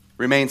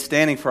Remain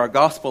standing for our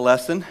gospel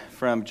lesson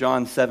from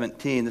John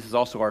 17. This is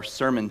also our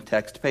sermon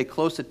text. Pay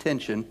close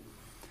attention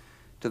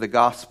to the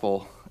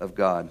gospel of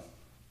God.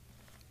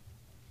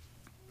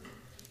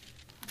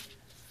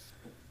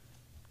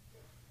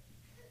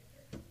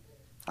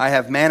 I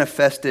have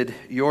manifested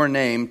your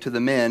name to the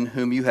men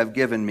whom you have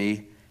given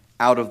me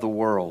out of the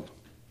world.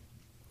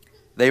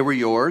 They were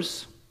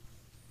yours.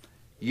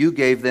 You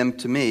gave them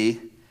to me,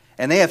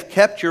 and they have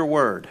kept your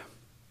word.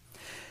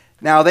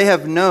 Now they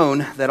have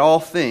known that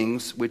all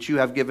things which you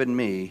have given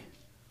me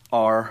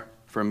are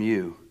from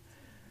you.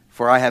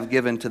 For I have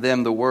given to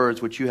them the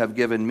words which you have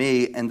given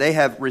me, and they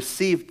have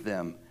received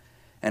them,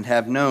 and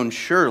have known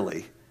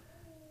surely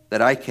that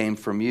I came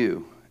from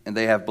you, and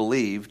they have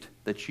believed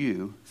that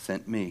you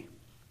sent me.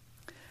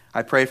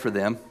 I pray for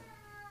them.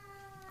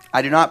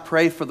 I do not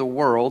pray for the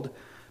world,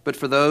 but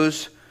for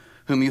those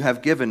whom you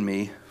have given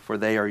me, for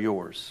they are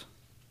yours.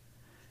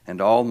 And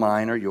all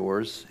mine are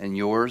yours, and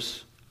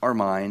yours are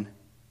mine,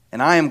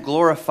 and I am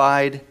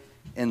glorified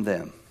in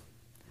them.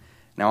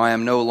 Now I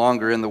am no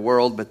longer in the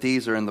world, but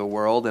these are in the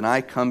world, and I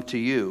come to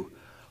you.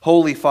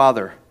 Holy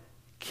Father,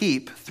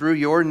 keep through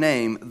your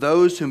name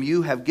those whom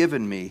you have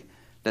given me,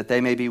 that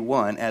they may be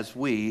one as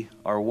we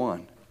are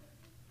one.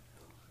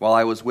 While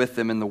I was with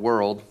them in the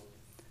world,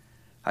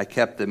 I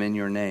kept them in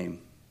your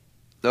name.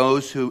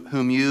 Those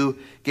whom you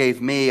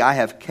gave me I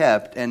have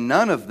kept, and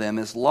none of them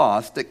is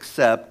lost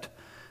except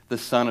the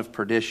son of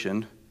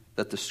perdition,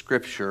 that the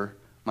scripture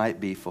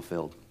might be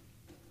fulfilled.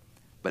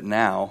 But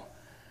now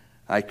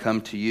I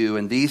come to you,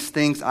 and these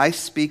things I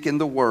speak in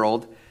the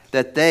world,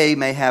 that they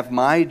may have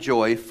my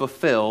joy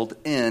fulfilled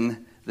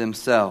in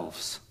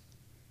themselves.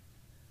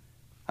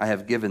 I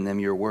have given them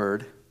your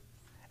word,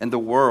 and the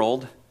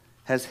world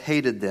has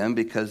hated them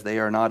because they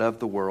are not of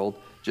the world,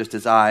 just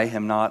as I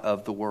am not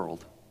of the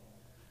world.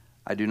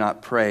 I do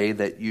not pray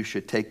that you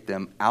should take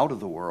them out of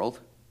the world,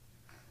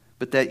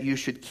 but that you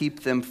should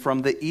keep them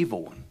from the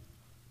evil one.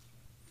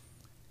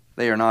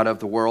 They are not of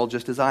the world,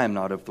 just as I am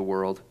not of the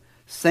world.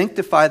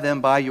 Sanctify them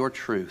by your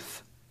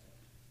truth.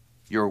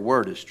 Your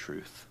word is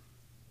truth.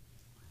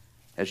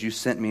 As you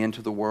sent me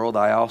into the world,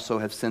 I also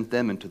have sent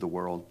them into the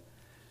world.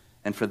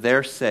 And for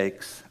their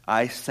sakes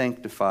I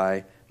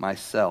sanctify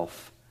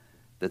myself,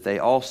 that they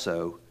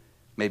also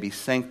may be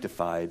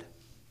sanctified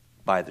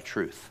by the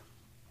truth.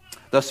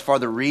 Thus far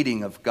the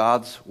reading of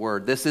God's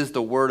word. This is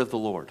the word of the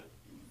Lord.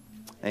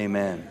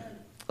 Amen.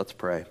 Let's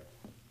pray.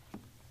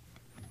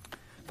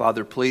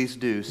 Father, please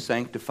do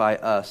sanctify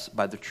us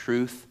by the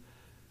truth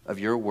of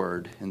your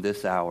word in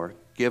this hour.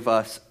 Give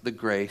us the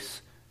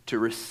grace to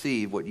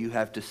receive what you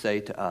have to say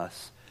to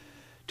us,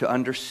 to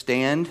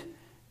understand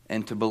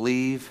and to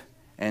believe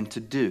and to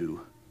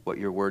do what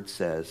your word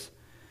says.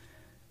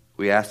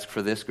 We ask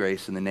for this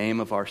grace in the name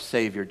of our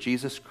Savior,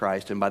 Jesus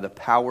Christ, and by the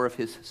power of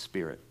his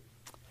Spirit.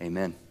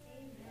 Amen.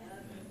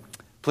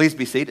 Please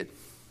be seated.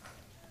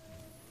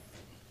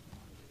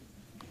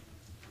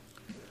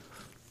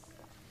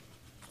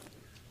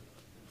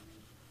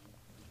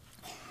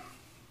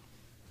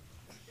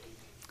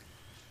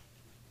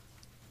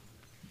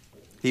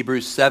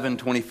 Hebrews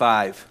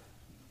 7:25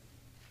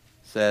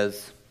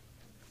 says,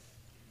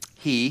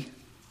 He,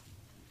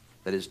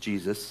 that is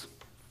Jesus,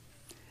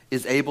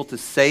 is able to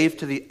save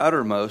to the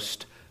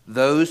uttermost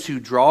those who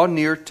draw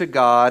near to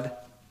God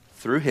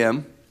through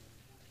him,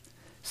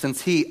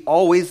 since he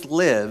always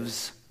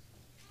lives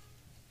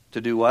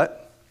to do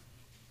what?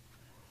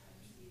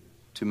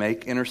 To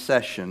make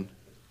intercession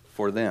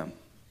for them.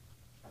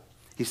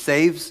 He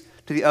saves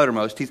to the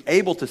uttermost. He's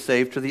able to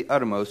save to the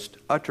uttermost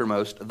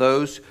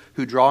those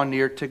who draw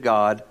near to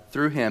God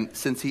through him,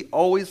 since he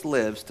always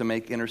lives to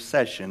make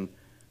intercession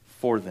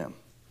for them.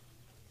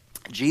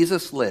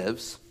 Jesus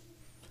lives.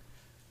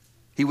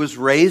 He was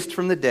raised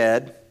from the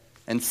dead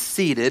and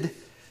seated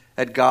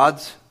at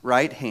God's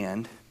right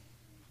hand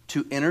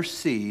to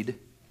intercede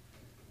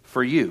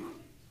for you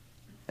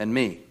and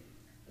me,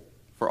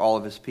 for all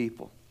of his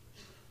people.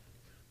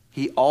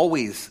 He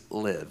always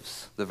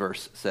lives, the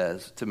verse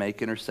says, to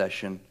make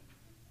intercession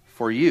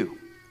for you.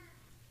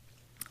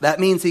 That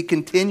means he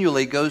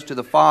continually goes to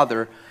the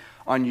Father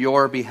on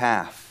your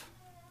behalf.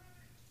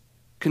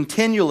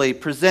 Continually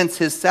presents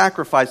his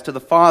sacrifice to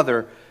the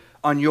Father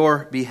on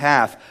your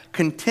behalf.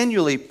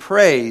 Continually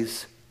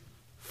prays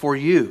for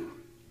you.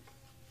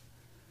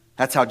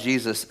 That's how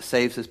Jesus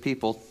saves his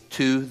people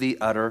to the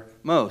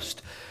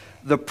uttermost.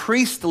 The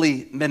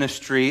priestly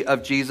ministry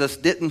of Jesus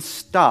didn't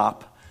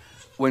stop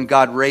when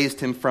God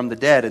raised him from the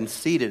dead and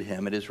seated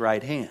him at his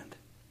right hand.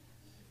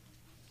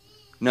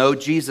 No,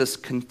 Jesus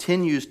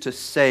continues to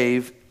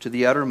save to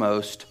the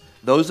uttermost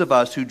those of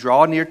us who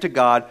draw near to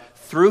God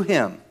through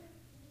him,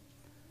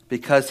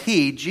 because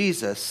he,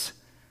 Jesus,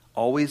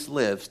 always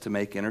lives to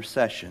make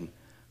intercession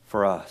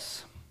for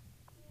us.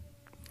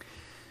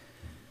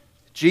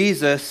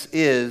 Jesus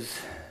is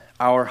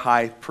our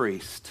high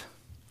priest,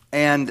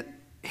 and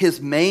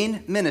his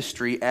main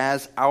ministry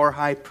as our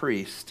high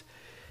priest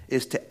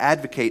is to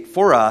advocate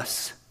for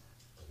us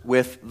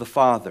with the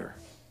Father.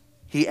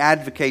 He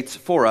advocates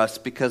for us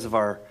because of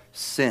our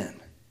sin.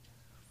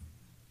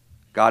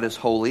 God is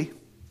holy.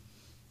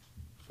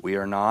 We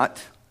are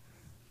not.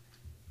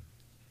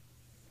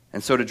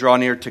 And so to draw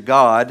near to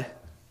God,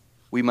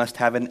 we must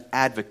have an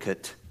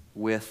advocate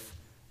with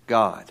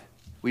God.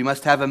 We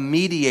must have a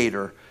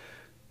mediator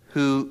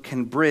who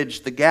can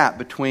bridge the gap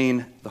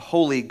between the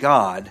holy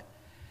God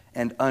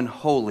and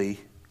unholy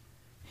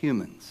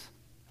humans.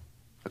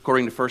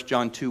 According to 1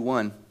 John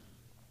 2:1,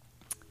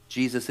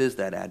 Jesus is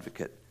that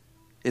advocate.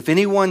 If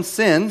anyone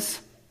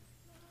sins,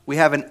 we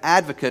have an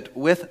advocate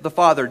with the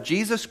Father,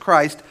 Jesus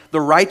Christ,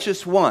 the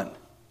righteous one.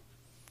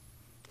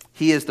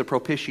 He is the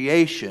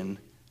propitiation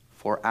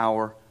for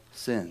our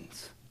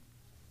sins.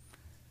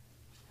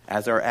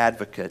 As our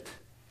advocate,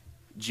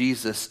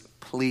 Jesus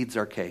pleads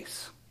our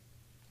case.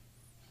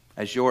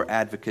 As your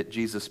advocate,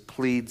 Jesus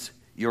pleads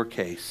your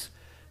case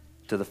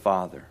to the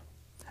Father.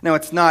 Now,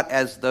 it's not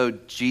as though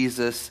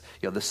Jesus,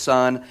 the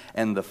Son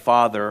and the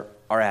Father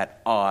are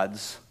at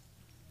odds.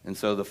 And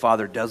so the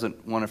Father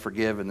doesn't want to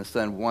forgive and the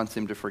Son wants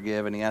him to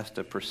forgive and he has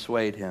to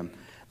persuade him.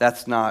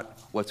 That's not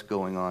what's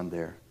going on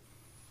there.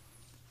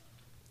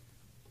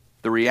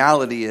 The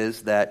reality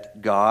is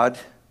that God,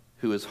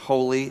 who is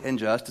holy and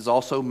just, is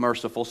also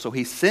merciful. So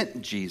he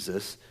sent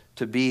Jesus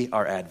to be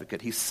our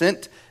advocate. He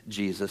sent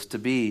Jesus to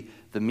be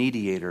the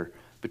mediator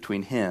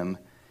between him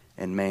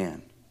and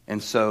man.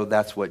 And so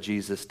that's what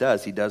Jesus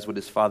does. He does what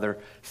his Father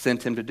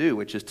sent him to do,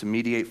 which is to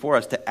mediate for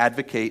us, to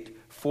advocate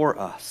for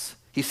us.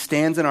 He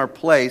stands in our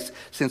place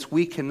since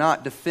we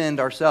cannot defend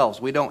ourselves.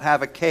 We don't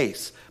have a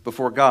case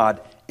before God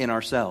in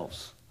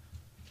ourselves.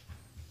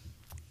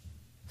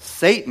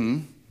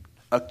 Satan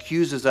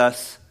accuses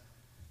us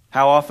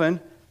how often?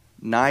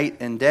 Night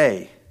and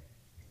day,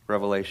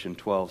 Revelation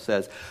 12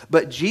 says.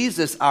 But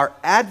Jesus, our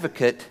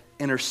advocate,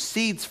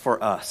 intercedes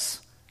for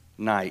us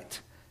night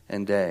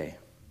and day.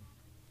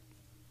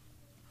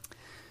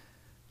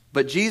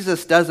 But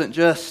Jesus doesn't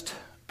just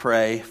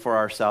pray for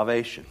our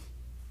salvation.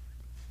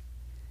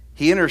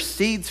 He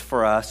intercedes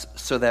for us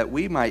so that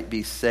we might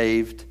be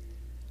saved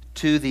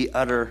to the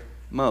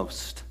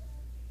uttermost.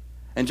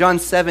 And John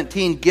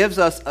 17 gives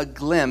us a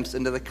glimpse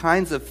into the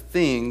kinds of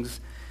things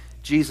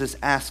Jesus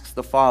asks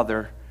the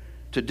Father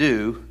to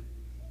do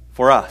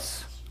for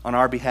us on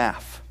our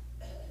behalf.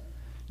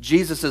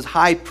 Jesus'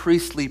 high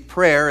priestly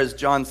prayer, as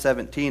John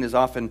 17 is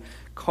often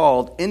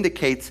called,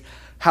 indicates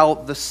how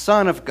the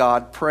Son of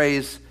God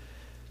prays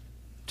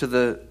to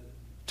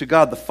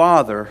God the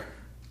Father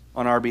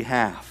on our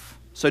behalf.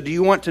 So do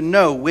you want to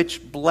know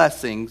which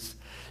blessings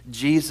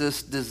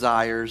Jesus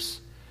desires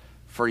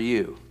for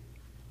you?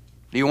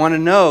 Do you want to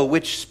know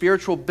which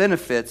spiritual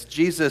benefits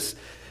Jesus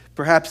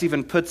perhaps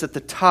even puts at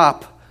the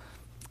top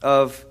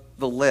of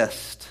the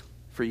list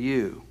for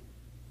you?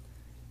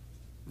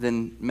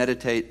 Then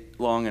meditate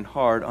long and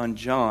hard on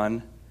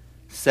John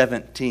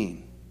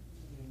 17.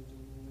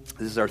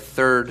 This is our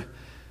third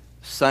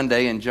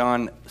Sunday in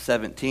John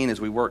 17 as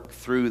we work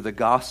through the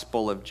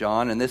Gospel of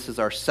John. And this is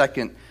our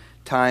second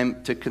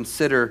time to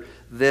consider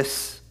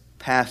this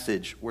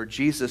passage where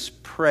Jesus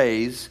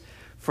prays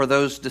for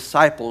those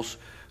disciples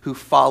who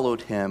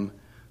followed him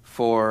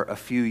for a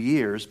few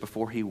years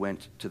before he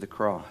went to the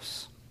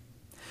cross.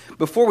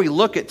 Before we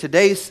look at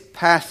today's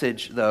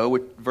passage, though,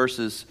 with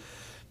verses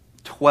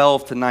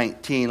 12 to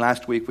 19,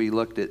 last week we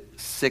looked at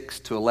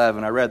 6 to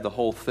 11. I read the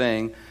whole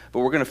thing,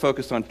 but we're going to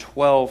focus on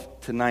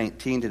 12 to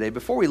 19 today.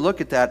 Before we look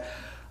at that,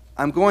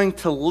 I'm going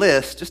to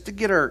list, just to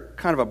get our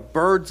kind of a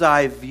bird's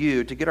eye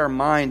view, to get our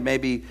mind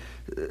maybe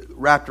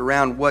wrapped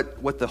around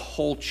what the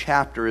whole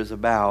chapter is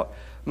about.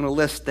 I'm going to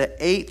list the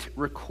 8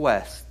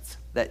 requests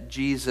that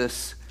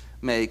Jesus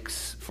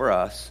makes for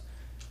us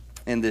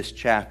in this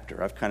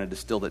chapter. I've kind of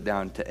distilled it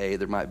down to 8.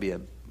 There might be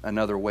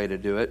another way to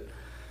do it.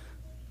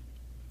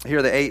 Here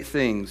are the 8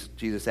 things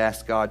Jesus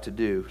asked God to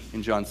do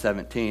in John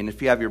 17.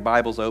 If you have your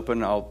Bibles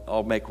open,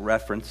 I'll make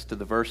reference to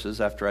the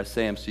verses after I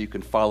say them so you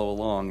can follow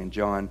along in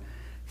John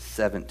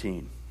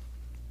 17.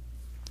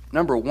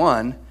 Number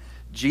 1,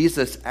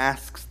 Jesus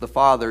asks the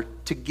Father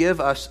to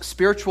give us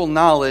spiritual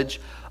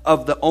knowledge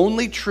of the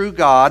only true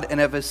God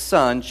and of his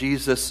Son,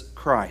 Jesus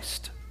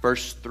Christ.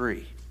 Verse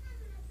 3.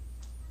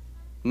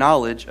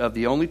 Knowledge of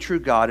the only true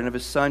God and of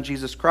his Son,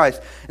 Jesus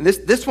Christ. And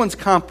this one's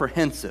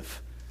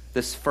comprehensive.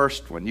 This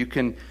first one. You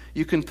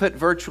can put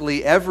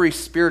virtually every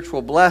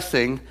spiritual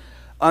blessing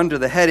under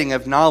the heading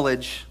of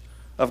knowledge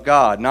of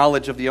God,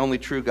 knowledge of the only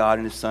true God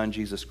and his Son,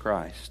 Jesus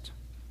Christ.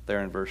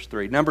 There in verse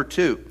 3. Number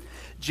 2,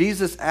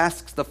 Jesus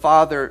asks the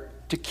Father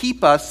to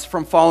keep us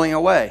from falling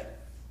away.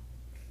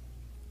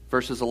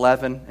 Verses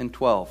 11 and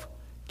 12.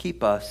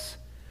 Keep us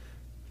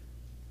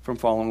from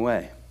falling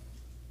away.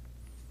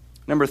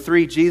 Number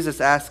 3, Jesus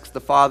asks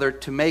the Father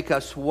to make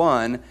us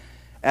one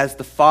as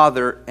the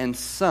Father and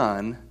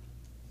Son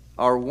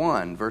are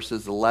one.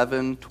 Verses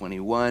 11,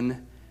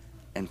 21,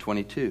 and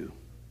 22.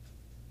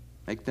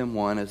 Make them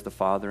one as the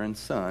Father and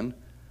Son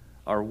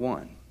are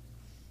one.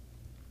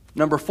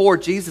 Number 4,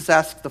 Jesus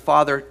asks the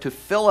Father to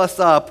fill us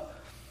up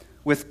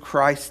with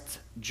Christ's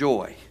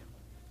joy.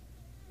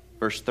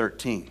 Verse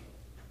 13.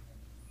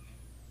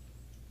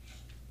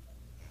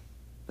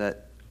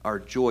 That our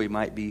joy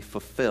might be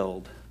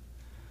fulfilled.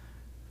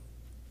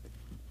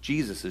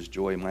 Jesus'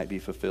 joy might be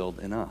fulfilled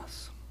in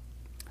us.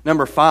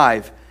 Number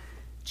 5,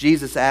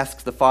 Jesus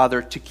asks the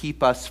Father to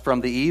keep us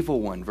from the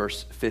evil one,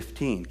 verse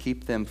 15.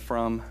 Keep them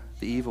from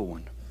the evil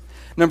one.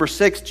 Number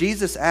 6,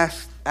 Jesus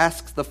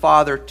asks the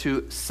Father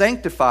to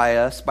sanctify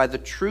us by the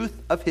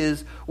truth of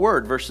his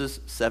word, verses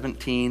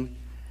 17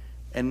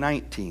 and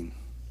 19.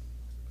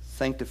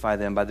 Sanctify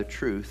them by the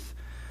truth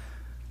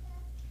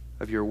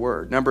of your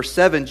word. Number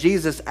 7,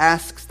 Jesus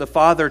asks the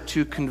Father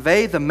to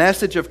convey the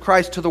message of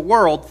Christ to the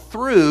world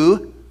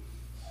through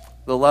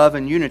the love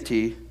and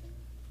unity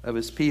of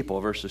his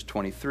people, verses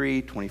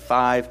 23,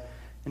 25,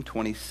 and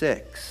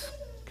 26.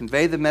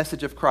 Convey the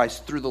message of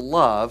Christ through the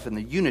love and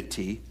the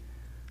unity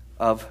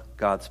of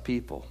God's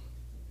people.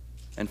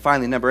 And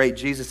finally, number 8,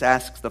 Jesus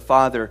asks the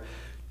Father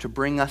to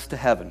bring us to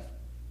heaven,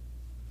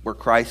 where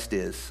Christ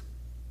is,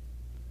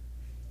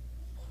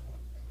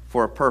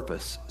 for a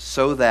purpose,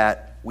 so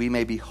that we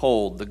may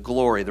behold the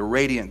glory, the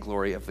radiant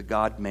glory of the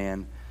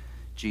God-man,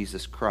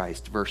 Jesus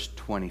Christ. Verse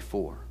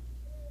 24.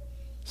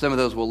 Some of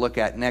those we'll look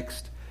at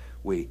next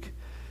week.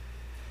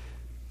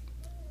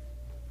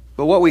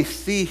 But what we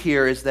see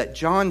here is that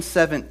John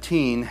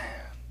 17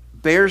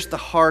 bears the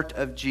heart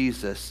of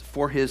Jesus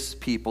for his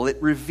people.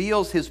 It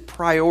reveals his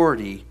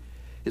priorities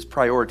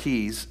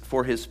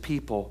for his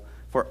people,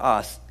 for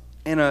us,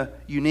 in a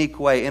unique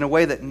way, in a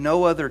way that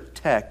no other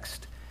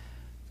text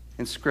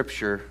in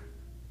Scripture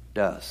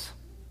does.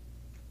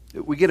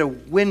 We get a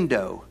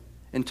window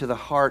into the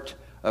heart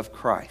of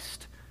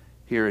Christ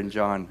here in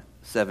John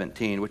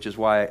 17, which is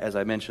why, as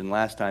I mentioned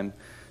last time,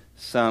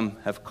 some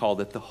have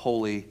called it the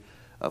Holy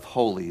of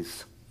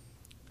Holies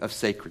of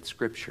sacred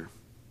Scripture.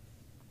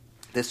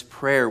 This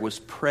prayer was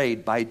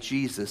prayed by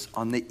Jesus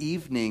on the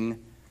evening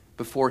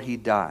before he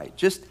died,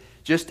 just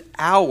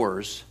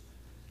hours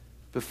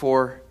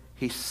before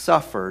he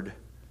suffered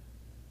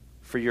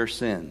for your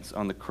sins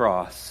on the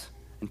cross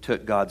and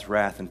took God's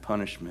wrath and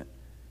punishment.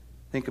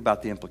 Think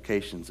about the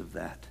implications of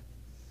that.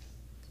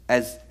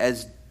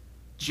 As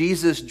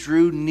Jesus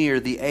drew near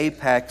the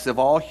apex of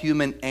all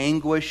human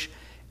anguish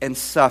and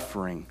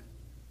suffering,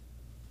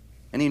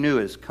 and he knew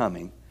it was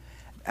coming,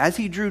 as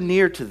he drew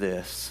near to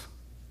this,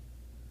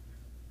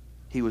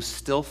 he was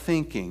still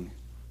thinking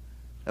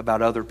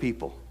about other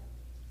people,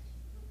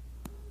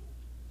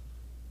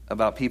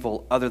 about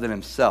people other than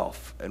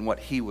himself and what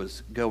he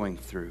was going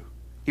through.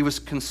 He was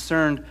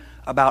concerned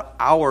about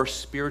our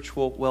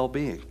spiritual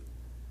well-being.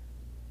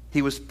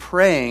 He was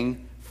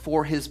praying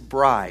for his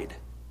bride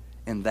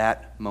in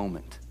that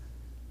moment.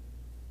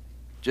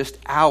 Just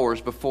hours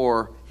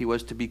before he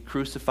was to be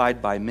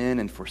crucified by men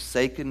and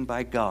forsaken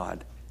by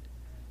God,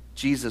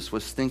 Jesus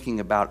was thinking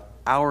about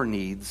our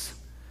needs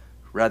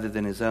rather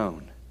than his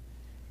own.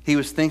 He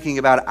was thinking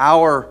about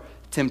our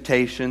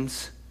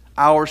temptations,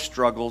 our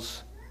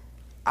struggles,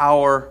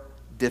 our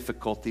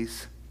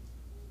difficulties.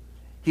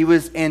 He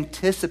was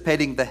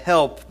anticipating the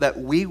help that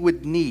we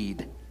would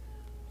need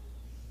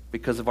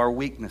because of our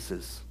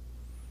weaknesses,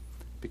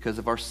 because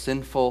of our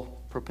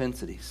sinful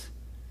propensities.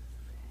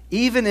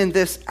 Even in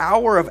this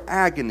hour of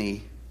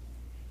agony,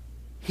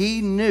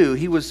 he knew,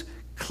 he was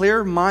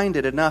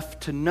clear-minded enough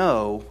to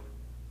know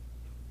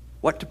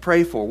what to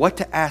pray for, what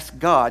to ask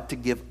God to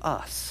give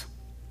us.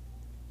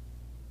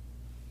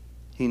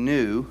 He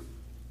knew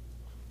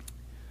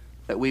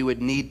that we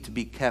would need to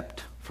be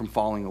kept from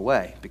falling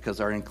away because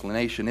our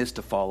inclination is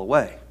to fall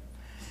away.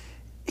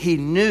 He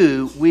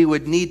knew we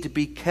would need to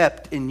be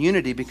kept in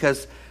unity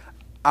because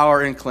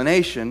our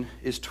inclination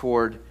is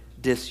toward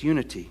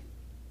disunity.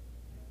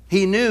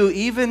 He knew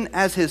even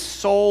as his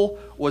soul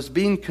was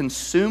being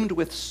consumed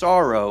with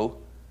sorrow,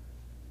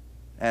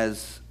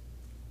 as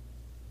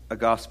a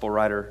gospel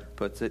writer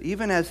puts it,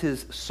 even as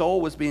his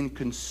soul was being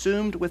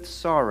consumed with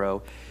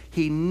sorrow,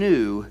 he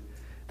knew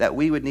that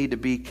we would need to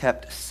be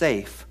kept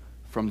safe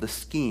from the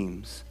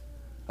schemes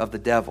of the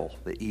devil,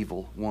 the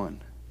evil one.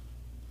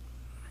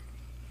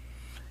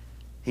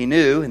 He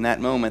knew in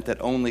that moment that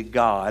only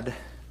God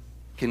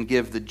can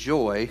give the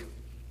joy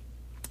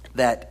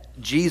that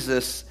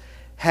Jesus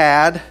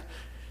had,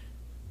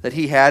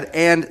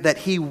 and that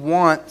he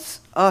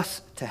wants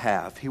us to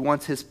have. He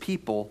wants his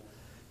people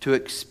to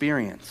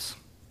experience.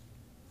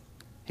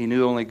 He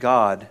knew only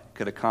God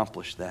could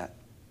accomplish that.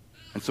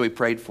 And so he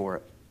prayed for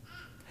it.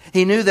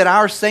 He knew that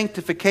our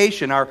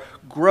sanctification, our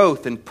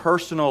growth in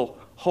personal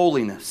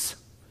holiness,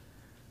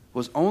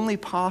 was only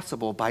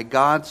possible by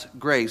God's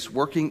grace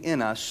working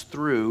in us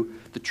through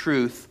the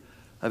truth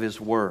of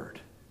his word.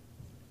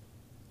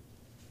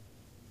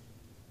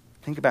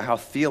 Think about how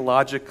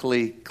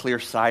theologically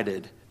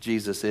clear-sighted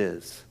Jesus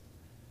is.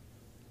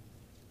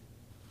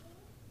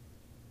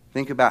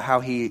 Think about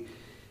how he,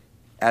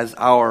 as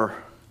our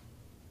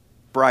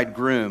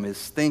bridegroom,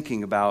 is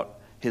thinking about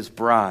his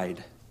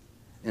bride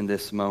in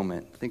this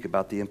moment. Think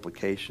about the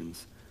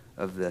implications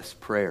of this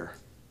prayer.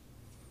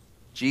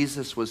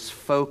 Jesus was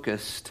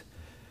focused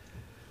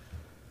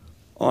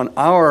on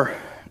our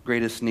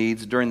greatest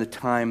needs during the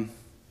time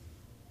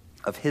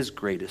of his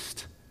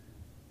greatest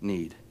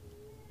need.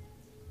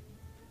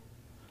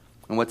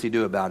 And what's he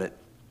do about it?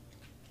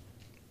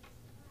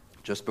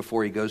 just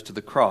before he goes to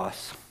the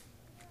cross,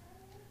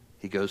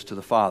 he goes to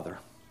the Father.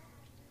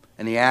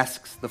 And he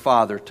asks the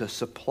Father to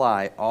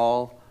supply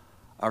all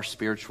our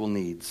spiritual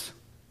needs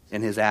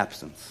in his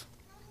absence.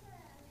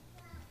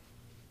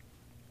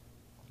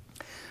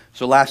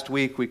 So last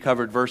week we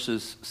covered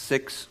verses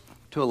 6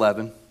 to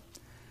 11.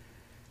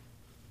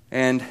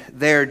 And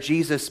there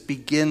Jesus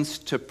begins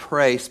to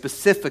pray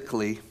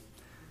specifically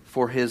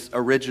for his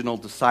original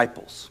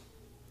disciples.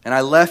 And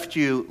I left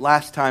you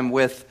last time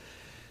with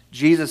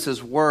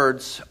Jesus'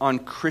 words on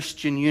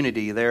Christian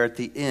unity there at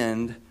the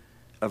end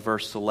of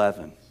verse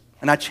 11.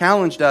 And I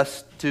challenged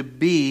us to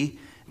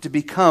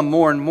become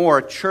more and more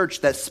a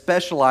church that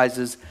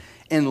specializes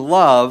in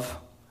love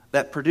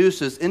that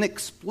produces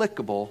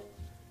inexplicable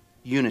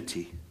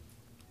unity.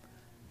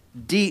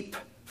 Deep,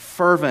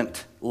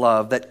 fervent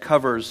love that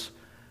covers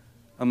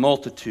a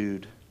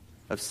multitude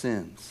of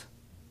sins.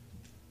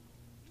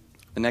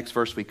 The next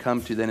verse we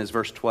come to then is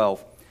verse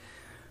 12.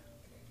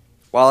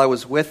 While I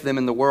was with them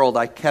in the world,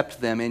 I kept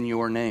them in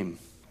your name.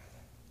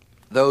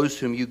 Those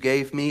whom you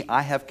gave me,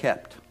 I have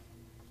kept.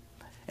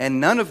 And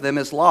none of them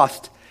is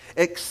lost,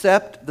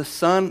 except the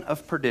son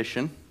of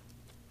perdition,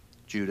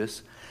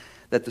 Judas,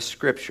 that the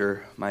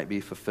scripture might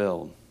be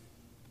fulfilled.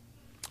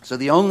 So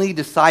the only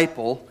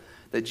disciple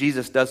that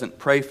Jesus doesn't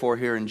pray for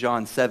here in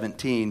John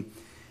 17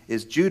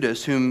 is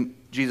Judas, whom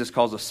Jesus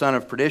calls a son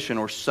of perdition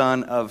or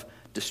son of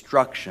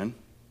destruction.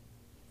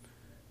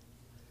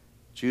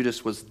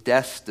 Judas was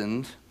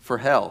destined for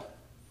hell.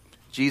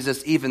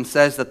 Jesus even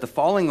says that the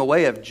falling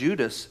away of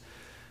Judas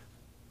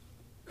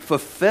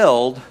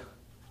fulfilled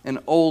an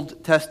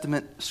Old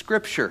Testament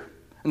scripture.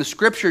 And the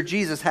scripture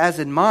Jesus has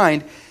in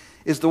mind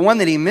is the one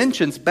that he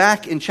mentions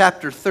back in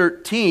chapter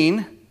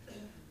 13,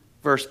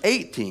 verse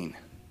 18.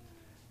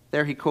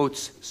 There he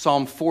quotes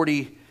Psalm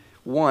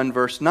 41,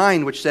 verse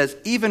 9, which says,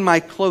 "Even my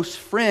close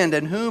friend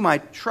in whom I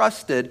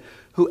trusted,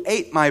 who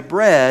ate my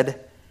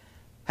bread,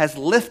 has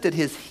lifted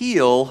his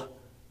heel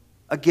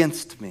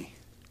against me."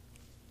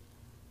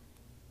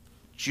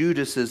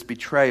 Judas's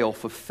betrayal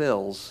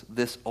fulfills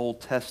this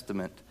Old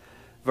Testament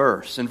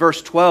verse. In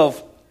verse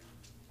 12,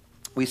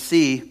 we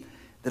see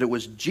that it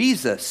was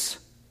Jesus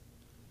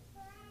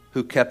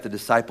who kept the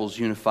disciples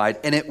unified,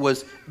 and it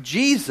was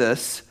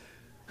Jesus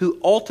who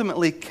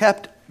ultimately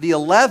kept the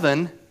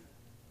 11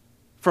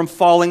 from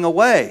falling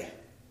away,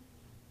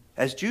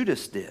 as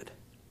Judas did.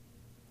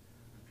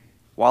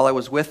 While I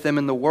was with them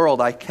in the world,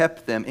 I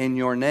kept them in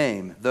your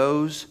name.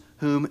 Those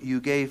whom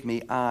you gave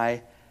me,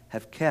 I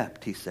have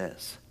kept, he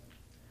says.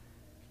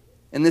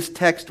 In this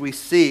text, we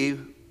see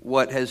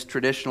what has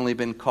traditionally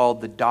been called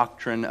the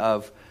doctrine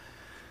of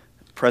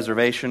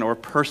preservation or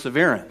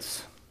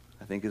perseverance,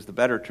 I think is the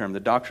better term, the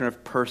doctrine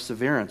of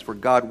perseverance, where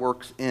God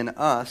works in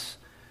us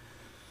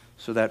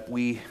so that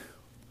we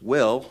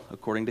will,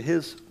 according to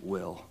his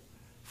will,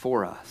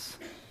 for us.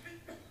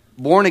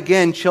 Born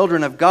again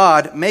children of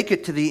God make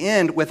it to the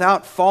end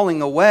without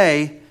falling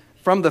away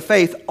from the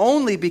faith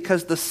only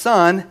because the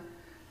Son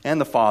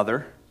and the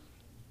Father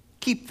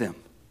keep them.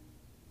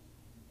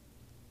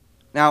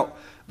 Now,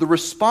 the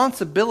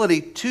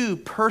responsibility to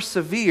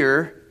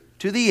persevere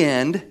to the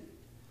end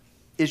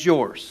is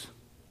yours.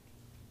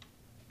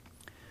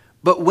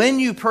 But when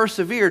you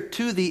persevere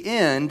to the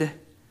end,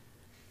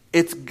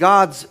 it's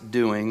God's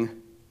doing,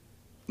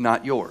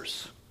 not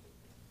yours.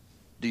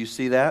 Do you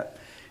see that?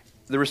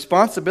 The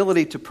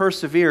responsibility to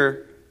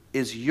persevere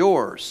is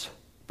yours.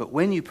 But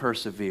when you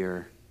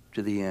persevere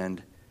to the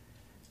end,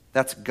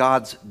 that's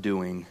God's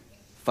doing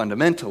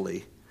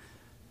fundamentally,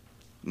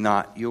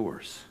 not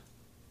yours.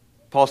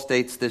 Paul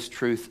states this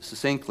truth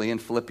succinctly in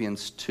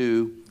Philippians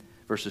 2,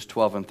 verses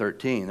 12 and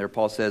 13. There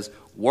Paul says,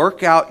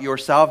 "Work out your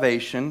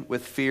salvation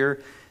with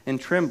fear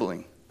and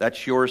trembling."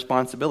 That's your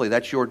responsibility.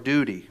 That's your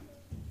duty.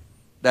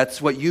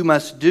 That's what you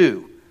must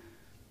do.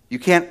 You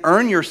can't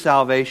earn your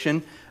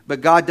salvation,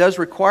 but God does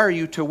require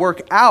you to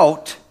work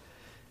out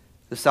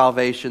the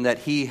salvation that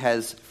he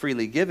has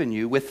freely given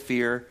you with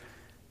fear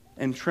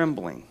and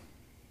trembling.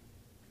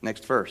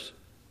 Next verse.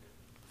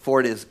 "For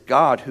it is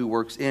God who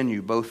works in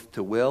you both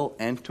to will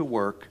and to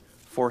work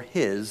for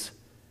his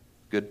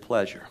good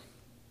pleasure."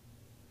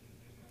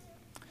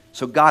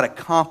 So God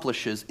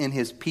accomplishes in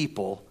his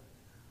people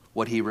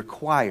what he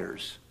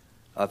requires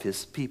of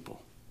his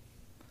people.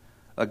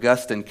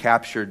 Augustine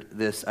captured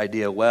this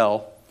idea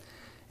well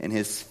in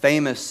his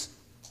famous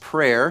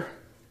prayer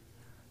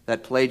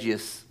that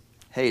Pelagius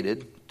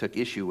hated, took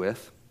issue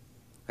with.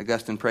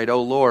 Augustine prayed,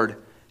 "O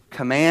Lord,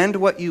 command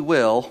what you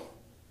will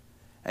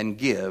and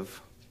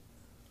give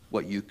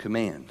what you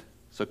command."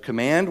 So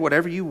command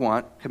whatever you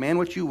want, command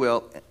what you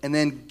will, and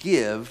then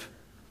give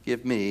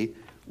me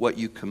what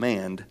you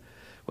command,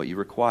 what you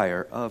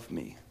require of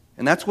me.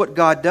 And that's what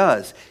God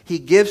does. He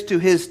gives to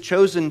his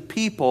chosen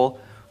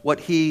people what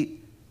he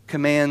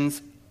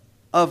commands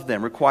of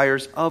them,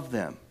 requires of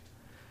them.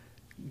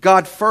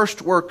 God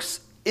first works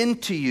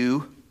into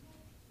you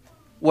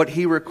what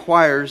he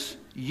requires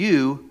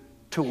you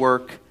to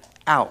work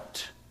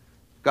out.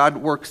 God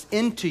works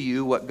into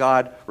you what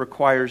God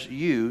requires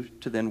you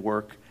to then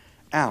work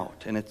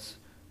out. And it's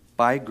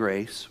by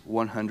grace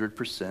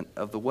 100%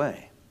 of the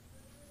way.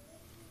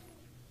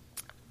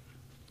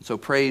 So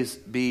praise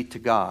be to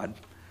God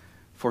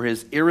for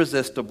His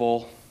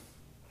irresistible,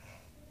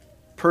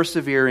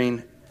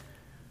 persevering,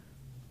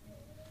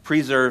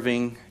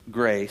 preserving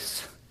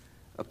grace,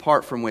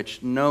 apart from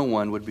which no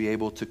one would be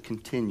able to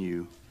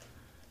continue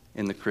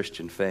in the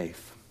Christian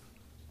faith.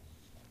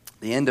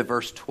 The end of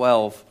verse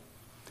 12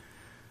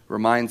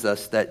 reminds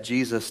us that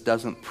Jesus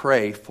doesn't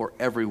pray for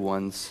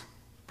everyone's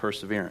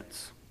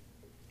perseverance.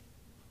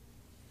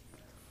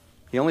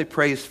 He only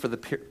prays for the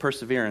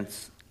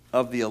perseverance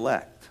of the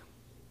elect.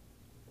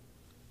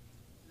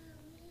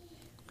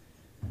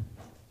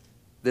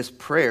 This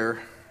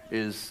prayer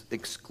is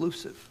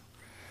exclusive.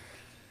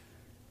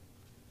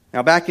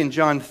 Now, back in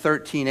John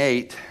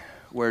 13:8,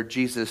 where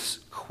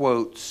Jesus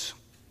quotes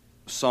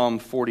Psalm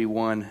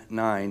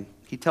 41:9,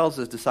 He tells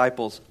His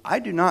disciples, "I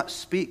do not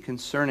speak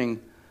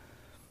concerning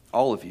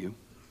all of you.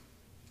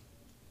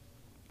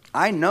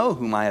 I know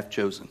whom I have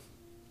chosen.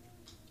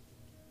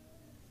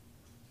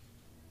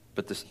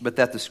 But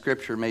that the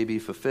scripture may be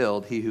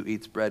fulfilled, he who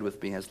eats bread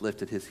with me has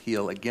lifted his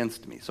heel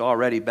against me." So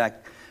already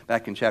back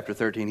in chapter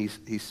 13,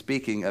 he's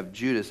speaking of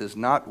Judas as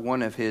not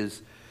one of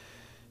his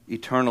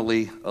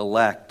eternally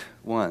elect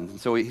ones. And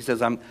so he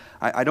says,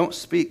 I don't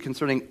speak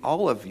concerning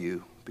all of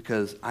you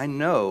because I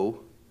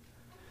know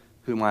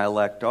who my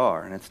elect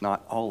are, and it's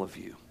not all of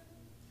you.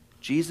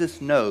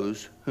 Jesus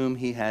knows whom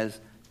He has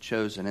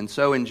chosen. And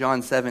so in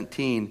John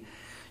 17,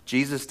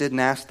 Jesus didn't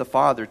ask the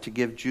Father to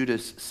give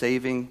Judas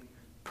saving,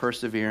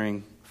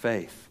 persevering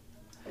faith.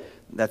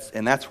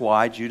 That's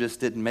why Judas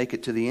didn't make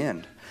it to the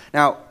end.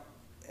 Now,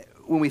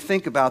 when we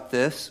think about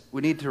this,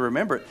 we need to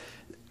remember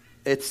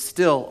it's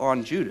still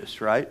on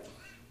Judas, right?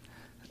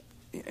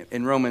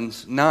 In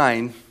Romans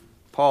 9,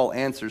 Paul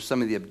answers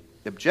some of the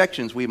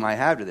objections we might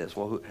have to this.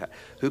 Well,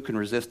 who can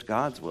resist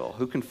God's will?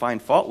 Who can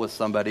find fault with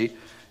somebody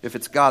if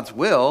it's God's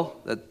will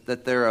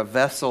that they're a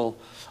vessel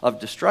of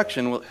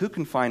destruction? Well, who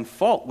can find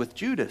fault with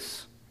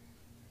Judas?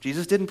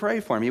 Jesus didn't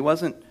pray for him. He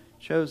wasn't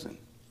chosen.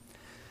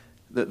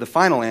 The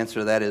final answer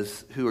to that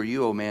is, who are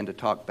you, O man, to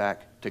talk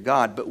back to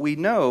God? But we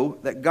know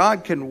that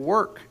God can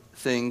work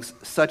things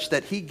such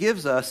that He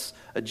gives us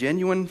a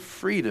genuine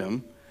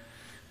freedom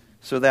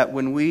so that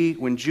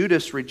when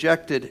Judas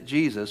rejected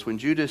Jesus, when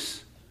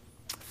Judas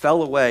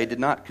fell away, did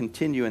not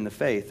continue in the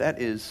faith,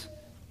 that is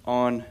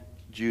on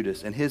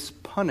Judas. And his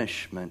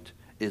punishment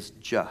is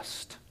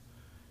just.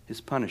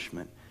 His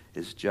punishment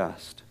is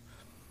just.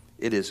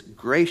 It is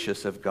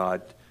gracious of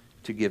God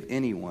to give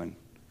anyone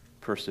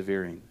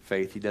persevering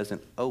faith. He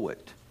doesn't owe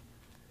it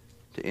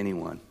to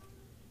anyone.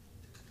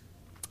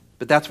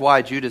 But that's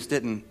why Judas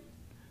didn't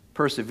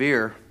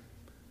persevere,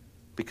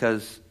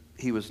 because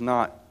he was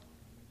not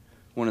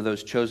one of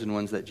those chosen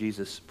ones that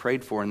Jesus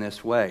prayed for in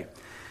this way.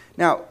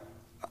 Now,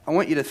 I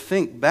want you to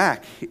think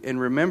back and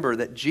remember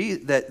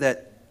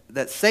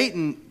that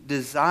Satan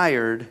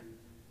desired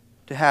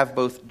to have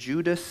both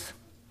Judas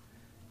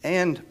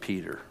and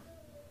Peter.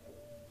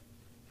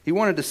 He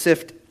wanted to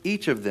sift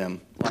each of them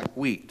like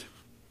wheat.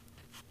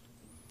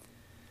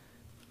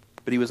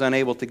 But he was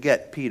unable to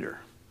get Peter.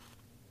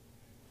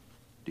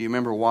 Do you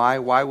remember why?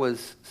 Why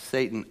was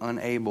Satan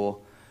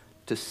unable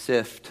to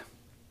sift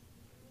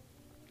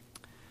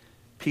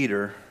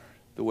Peter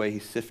the way he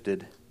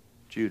sifted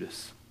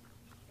Judas?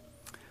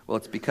 Well,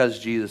 it's because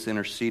Jesus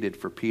interceded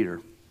for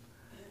Peter.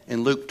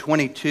 In Luke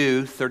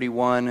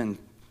 22:31 and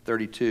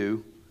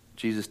 32,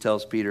 Jesus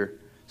tells Peter,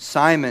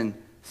 "Simon,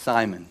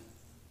 Simon,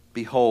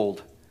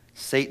 behold,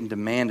 Satan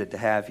demanded to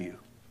have you,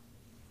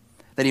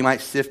 that he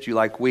might sift you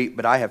like wheat,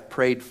 but I have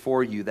prayed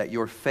for you that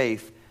your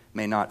faith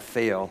may not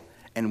fail.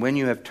 And when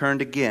you have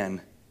turned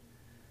again,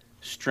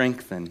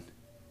 strengthen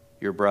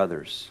your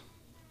brothers."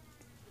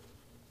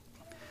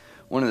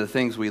 One of the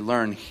things we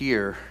learn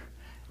here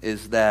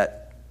is that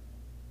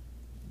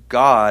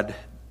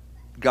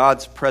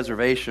God's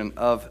preservation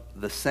of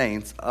the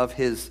saints, of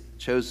His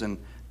chosen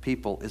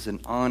people, is an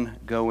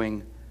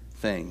ongoing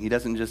thing. He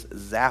doesn't just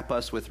zap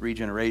us with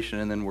regeneration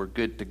and then we're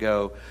good to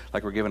go,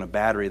 like we're given a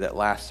battery that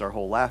lasts our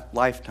whole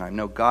lifetime.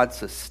 No, God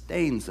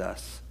sustains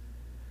us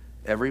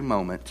every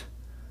moment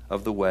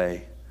of the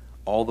way,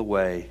 all the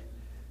way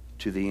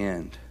to the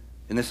end.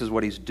 And this is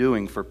what He's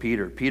doing for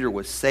Peter. Peter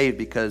was saved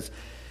because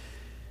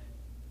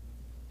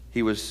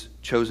he was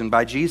chosen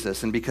by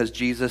Jesus and because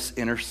Jesus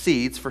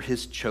intercedes for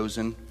His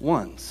chosen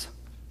ones.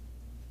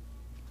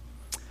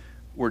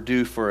 We're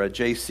due for a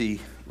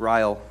J.C.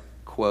 Ryle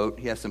quote.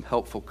 He has some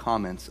helpful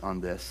comments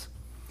on this.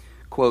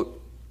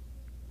 Quote,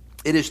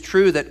 "It is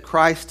true that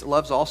Christ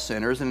loves all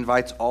sinners and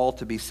invites all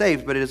to be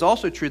saved, but it is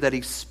also true that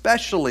He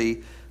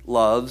specially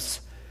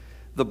loves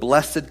the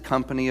blessed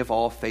company of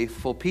all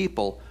faithful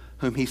people,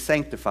 whom He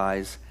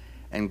sanctifies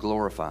and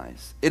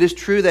glorifies. It is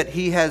true that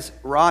He has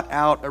wrought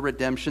out a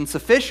redemption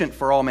sufficient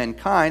for all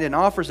mankind and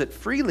offers it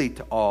freely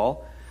to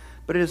all,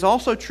 but it is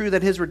also true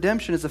that His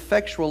redemption is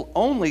effectual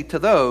only to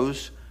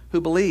those who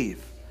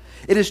believe.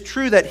 It is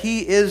true that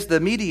He is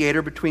the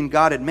mediator between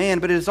God and man,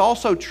 but it is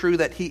also true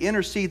that He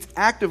intercedes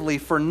actively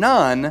for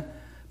none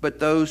but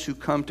those who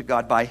come to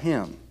God by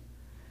Him.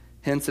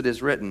 Hence it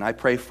is written, I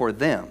pray for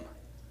them.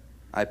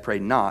 I pray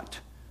not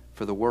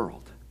for the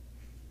world.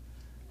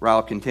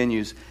 Ryle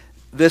continues,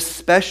 this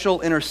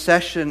special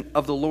intercession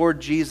of the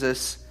Lord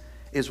Jesus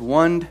is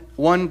one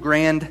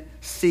grand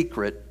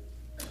secret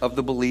of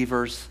the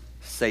believer's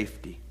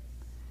safety.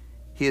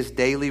 He is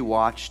daily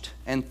watched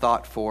and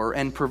thought for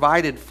and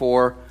provided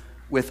for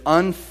with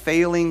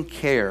unfailing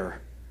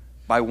care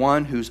by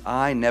one whose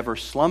eye never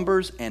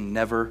slumbers and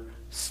never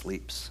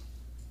sleeps.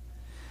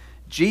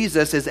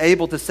 Jesus is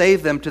able to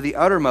save them to the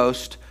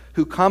uttermost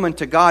who come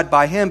unto God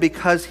by him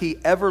because he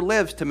ever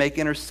lives to make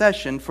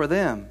intercession for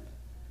them.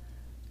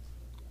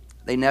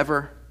 They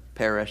never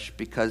perish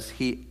because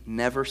he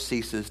never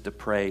ceases to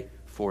pray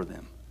for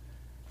them,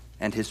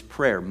 and his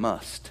prayer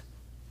must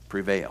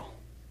prevail.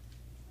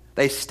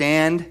 They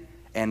stand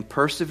and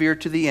persevere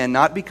to the end,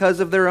 not because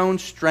of their own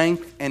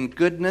strength and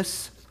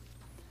goodness,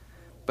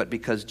 but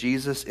because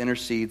Jesus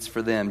intercedes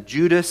for them.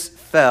 Judas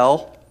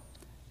fell,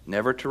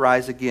 never to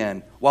rise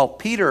again, while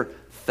Peter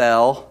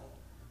fell,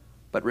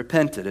 but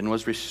repented and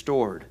was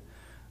restored.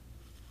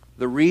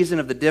 The reason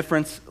of the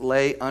difference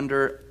lay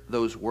under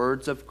those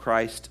words of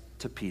Christ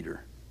to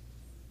Peter.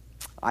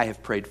 I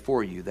have prayed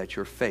for you that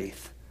your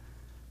faith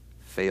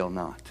fail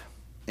not.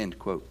 End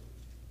quote.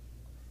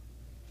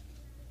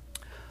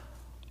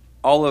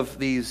 All of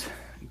these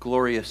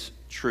glorious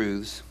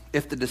truths,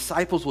 if the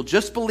disciples will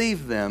just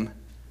believe them,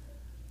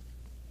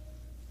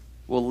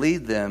 will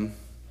lead them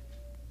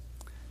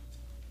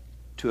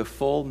to a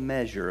full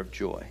measure of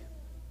joy.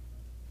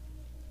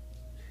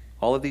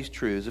 All of these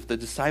truths, if the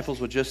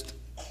disciples would just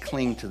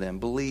cling to them,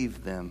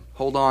 believe them,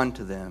 hold on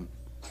to them,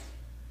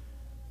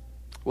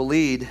 will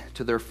lead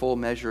to their full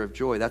measure of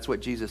joy. That's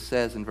what Jesus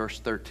says in verse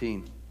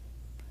 13.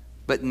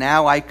 But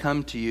now I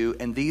come to you,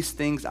 and these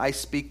things I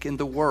speak in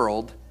the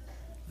world,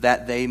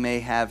 that they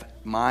may have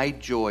my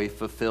joy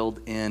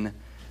fulfilled in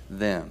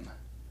them,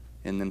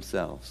 in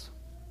themselves.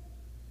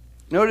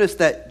 Notice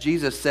that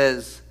Jesus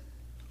says,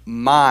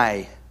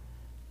 my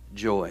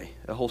joy.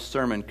 A whole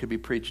sermon could be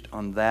preached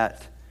on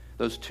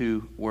those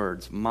two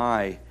words,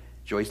 my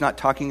joy. He's not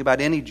talking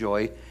about any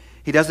joy.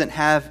 He doesn't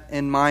have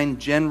in mind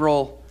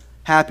general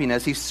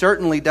happiness. He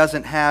certainly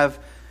doesn't have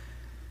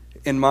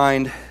in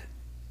mind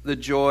the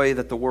joy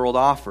that the world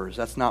offers.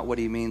 That's not what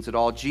he means at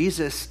all.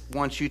 Jesus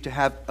wants you to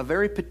have a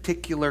very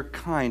particular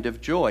kind of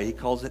joy. He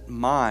calls it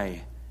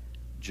my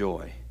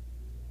joy.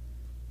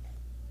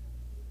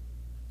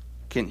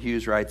 Kent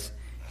Hughes writes,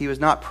 he was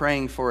not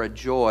praying for a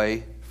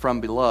joy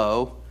from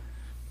below,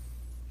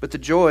 but the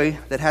joy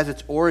that has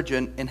its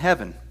origin in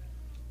heaven.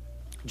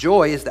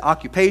 Joy is the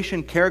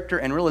occupation, character,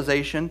 and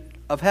realization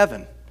of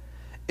heaven.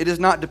 It is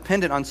not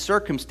dependent on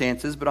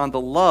circumstances, but on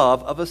the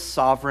love of a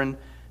sovereign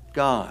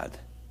God.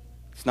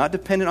 It's not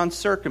dependent on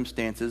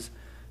circumstances,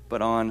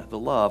 but on the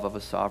love of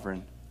a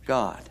sovereign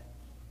God.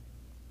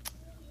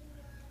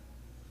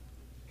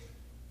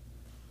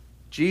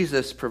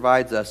 Jesus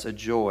provides us a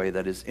joy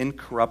that is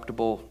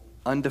incorruptible,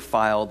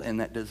 undefiled, and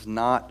that does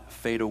not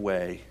fade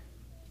away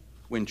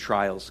when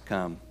trials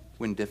come,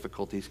 when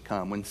difficulties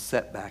come, when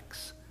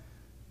setbacks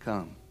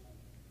come.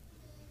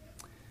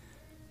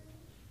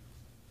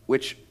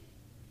 Which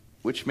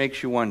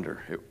makes you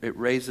wonder. It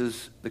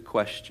raises the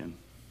question,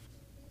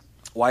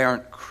 why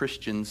aren't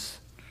Christians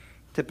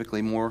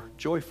typically more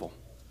joyful?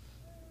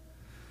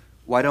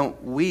 Why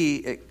don't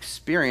we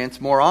experience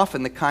more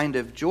often the kind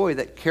of joy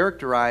that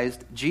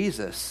characterized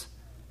Jesus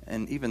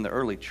and even the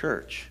early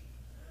church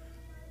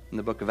in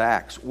the book of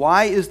Acts?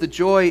 Why is the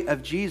joy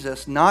of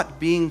Jesus not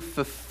being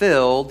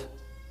fulfilled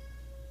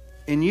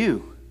in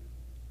you?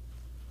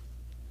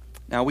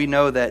 Now we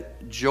know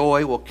that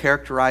joy will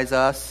characterize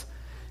us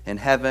in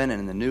heaven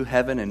and in the new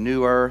heaven and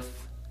new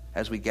earth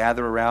as we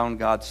gather around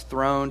God's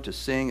throne to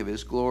sing of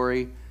His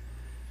glory,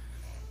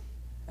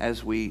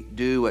 as we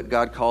do what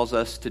God calls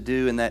us to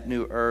do in that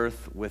new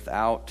earth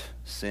without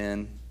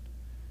sin,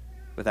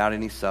 without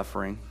any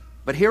suffering.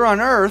 But here on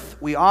earth,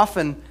 we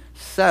often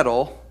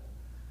settle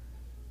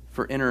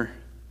for inner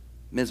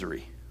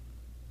misery.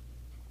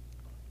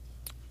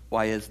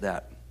 Why is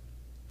that?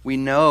 We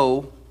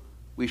know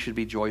we should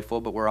be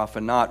joyful, but we're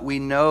often not. We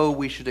know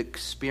we should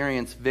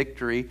experience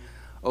victory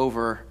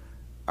over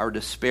our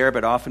despair,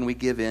 but often we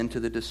give in to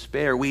the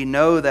despair. We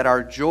know that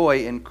our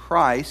joy in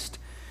Christ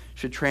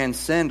should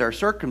transcend our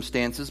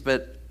circumstances,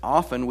 but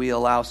often we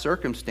allow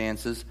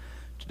circumstances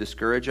to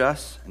discourage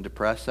us and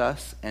depress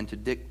us and to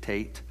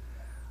dictate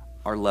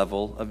our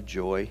level of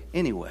joy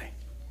anyway.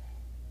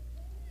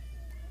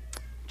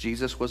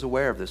 Jesus was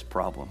aware of this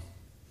problem.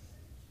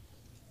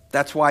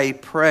 That's why He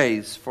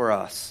prays for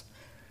us.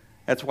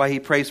 That's why He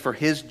prays for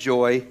His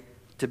joy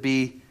to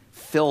be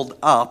filled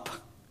up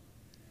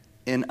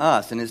in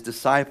us and His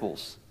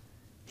disciples.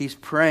 He's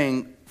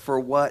praying for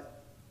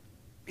what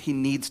He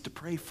needs to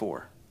pray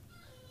for.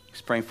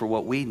 He's praying for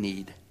what we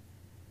need.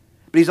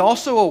 But He's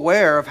also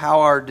aware of how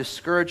our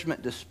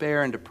discouragement,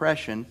 despair, and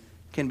depression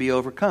can be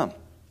overcome.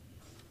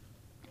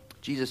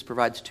 Jesus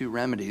provides two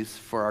remedies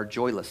for our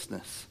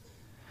joylessness.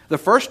 The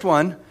first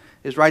one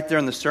is right there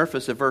on the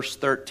surface of verse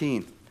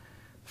 13. The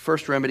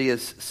first remedy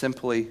is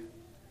simply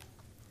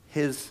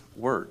his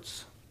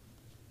words.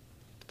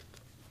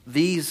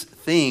 These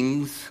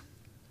things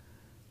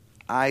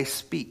I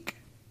speak,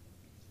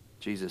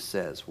 Jesus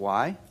says.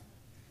 Why?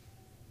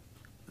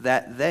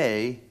 That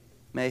they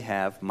may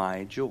have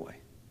my joy.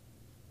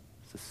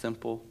 It's a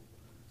simple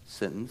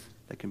sentence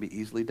that can be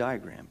easily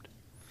diagrammed.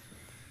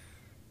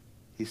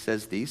 He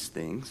says these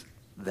things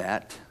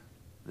that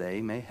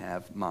they may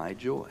have my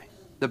joy.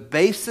 The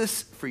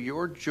basis for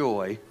your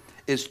joy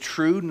is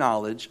true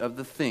knowledge of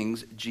the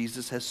things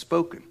Jesus has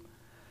spoken.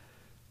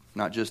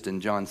 Not just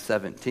in John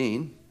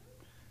 17,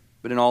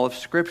 but in all of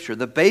Scripture.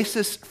 The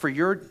basis for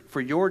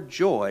your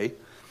joy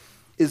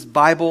is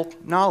Bible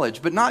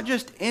knowledge, but not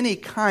just any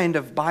kind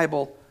of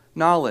Bible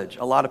knowledge.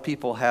 A lot of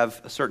people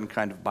have a certain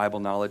kind of Bible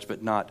knowledge,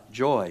 but not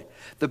joy.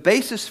 The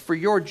basis for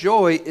your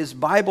joy is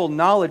Bible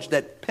knowledge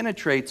that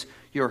penetrates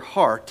your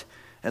heart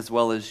as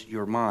well as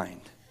your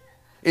mind.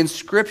 In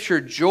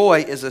Scripture,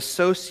 joy is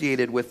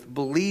associated with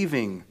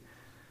believing,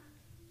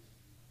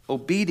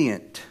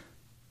 obedient,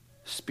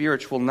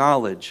 spiritual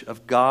knowledge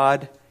of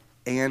God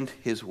and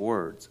His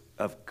words,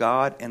 of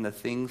God and the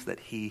things that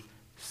He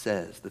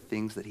says, the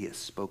things that He has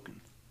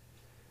spoken.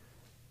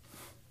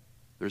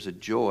 There's a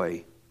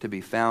joy to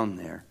be found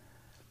there.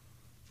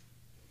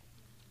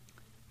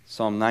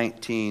 Psalm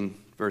 19,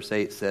 verse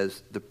 8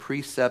 says, "The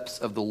precepts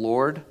of the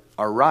Lord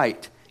are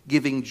right,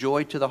 giving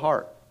joy to the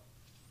heart.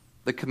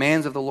 The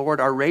commands of the Lord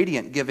are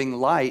radiant, giving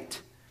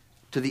light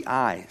to the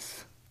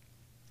eyes."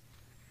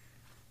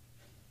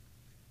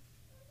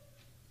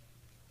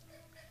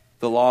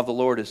 The law of the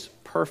Lord is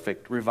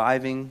perfect,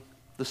 reviving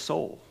the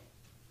soul.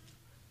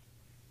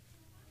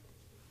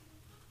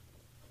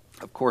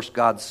 Of course,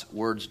 God's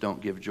words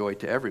don't give joy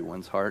to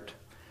everyone's heart.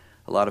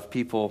 A lot of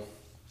people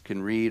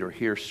can read or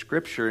hear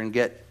Scripture and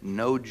get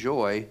no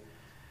joy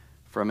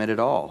from it at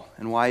all.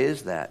 And why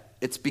is that?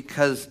 It's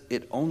because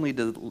it only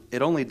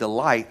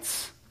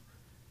delights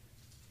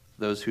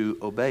those who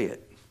obey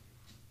it.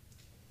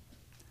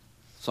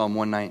 Psalm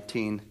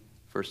 119,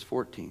 verse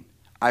 14.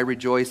 "I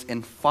rejoice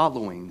in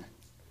following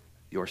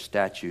your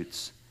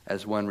statutes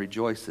as one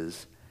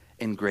rejoices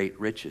in great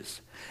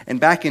riches." And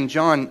back in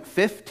John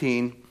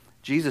 15,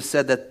 Jesus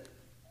said that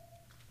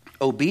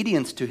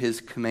obedience to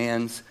His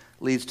commands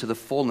leads to the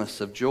fullness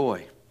of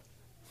joy.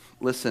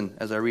 Listen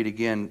as I read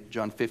again,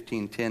 John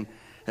 15, 10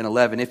 and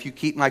 11. "If you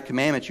keep my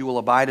commandments, you will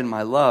abide in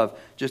my love,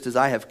 just as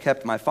I have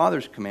kept my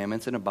Father's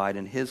commandments and abide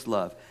in His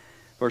love."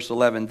 Verse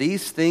 11,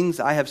 "These things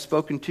I have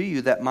spoken to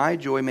you, that my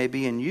joy may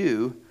be in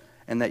you,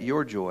 and that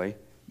your joy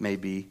may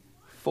be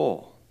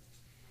full."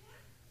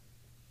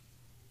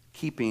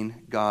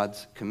 Keeping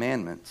God's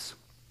commandments.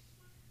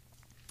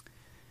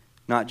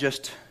 Not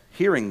just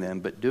hearing them,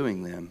 but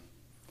doing them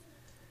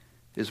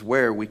is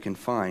where we can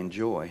find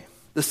joy.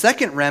 The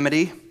second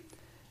remedy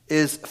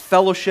is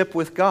fellowship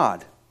with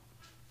God.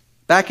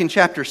 Back in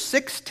chapter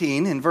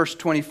 16, in verse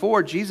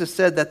 24, Jesus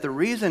said that the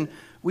reason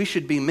we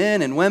should be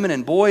men and women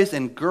and boys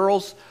and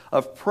girls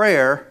of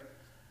prayer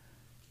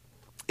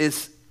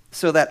is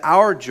so that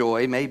our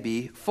joy may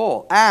be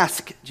full.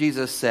 "Ask,"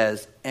 Jesus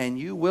says, "and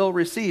you will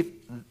receive,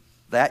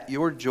 that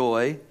your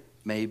joy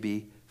may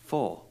be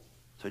full."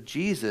 So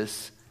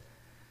Jesus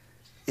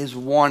is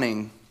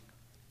wanting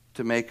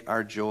to make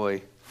our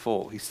joy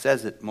full. He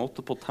says it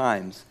multiple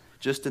times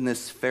just in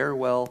this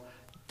farewell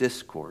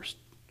discourse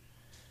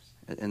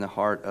in the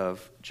heart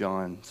of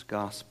John's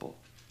gospel.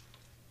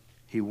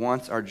 He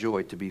wants our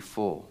joy to be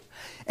full.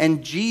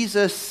 And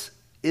Jesus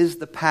is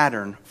the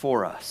pattern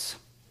for us.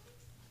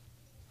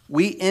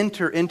 We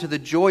enter into the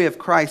joy of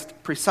Christ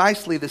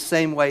precisely the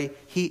same way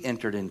He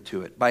entered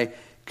into it, by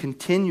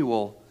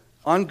continual,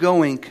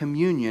 ongoing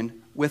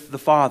communion with the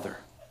Father.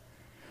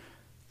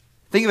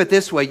 Think of it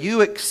this way.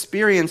 You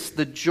experience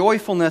the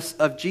joyfulness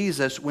of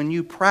Jesus when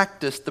you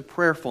practice the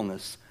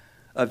prayerfulness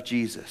of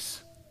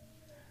Jesus.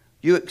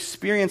 You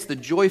experience the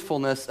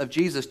joyfulness of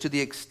Jesus to the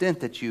extent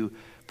that you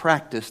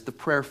practice the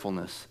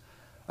prayerfulness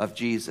of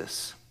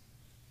Jesus.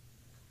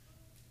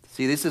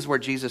 See, this is where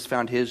Jesus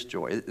found His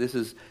joy. This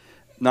is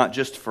not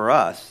just for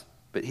us,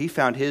 but He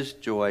found His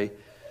joy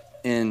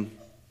in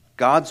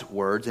God's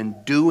words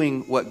and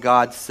doing what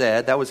God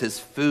said. That was His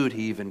food,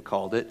 He even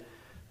called it.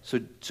 So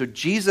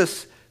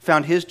Jesus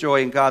found His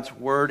joy in God's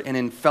word and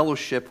in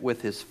fellowship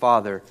with His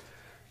Father.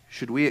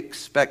 Should we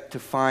expect to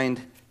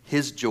find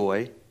His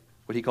joy,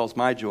 what He calls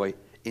my joy,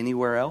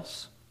 anywhere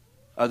else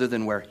other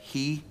than where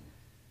He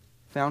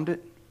found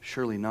it?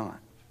 Surely not.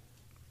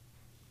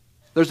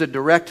 There's a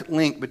direct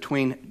link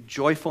between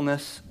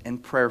joyfulness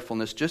and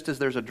prayerfulness, just as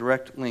there's a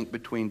direct link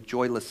between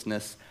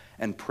joylessness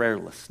and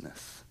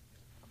prayerlessness.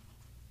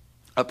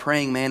 A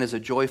praying man is a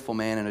joyful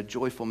man, and a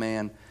joyful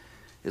man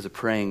is a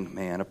praying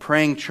man. A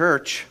praying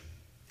church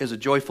is a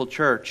joyful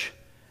church,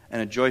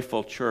 and a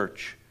joyful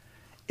church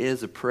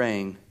is a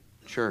praying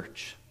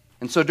church.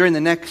 And so during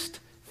the next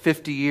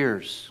 50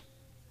 years,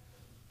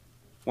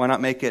 why not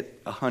make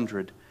it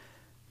 100?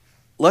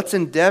 Let's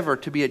endeavor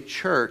to be a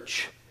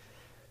church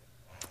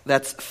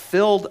that's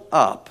filled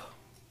up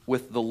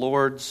with the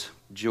Lord's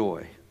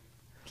joy.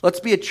 Let's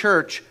be a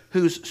church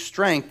whose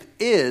strength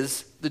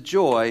is the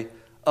joy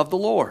of the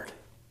Lord.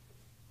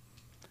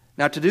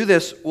 Now, to do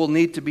this, we'll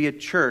need to be a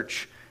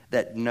church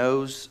that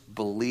knows,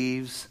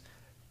 believes,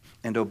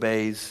 and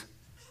obeys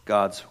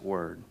God's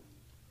word.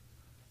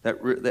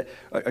 That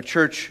a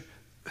church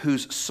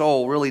whose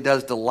soul really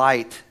does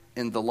delight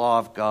in the law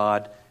of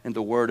God and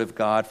the word of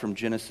God from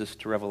Genesis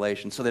to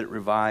Revelation, so that it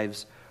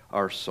revives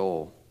our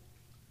soul.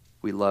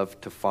 We love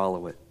to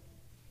follow it.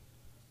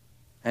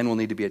 And we'll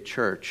need to be a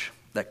church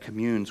that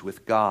communes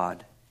with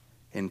God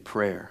in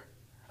prayer.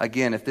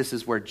 Again, if this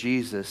is where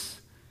Jesus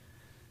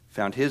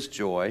found his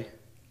joy,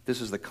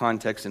 this is the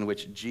context in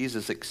which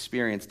Jesus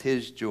experienced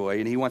his joy,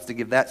 and he wants to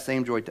give that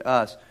same joy to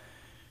us,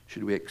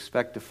 should we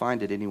expect to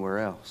find it anywhere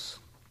else?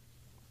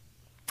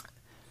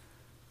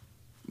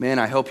 Men,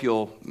 I hope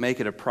you'll make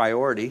it a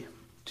priority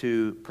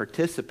to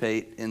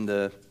participate in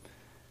the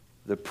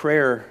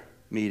prayer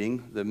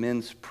meeting, the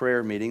men's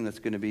prayer meeting that's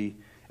going to be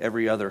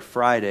every other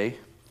Friday.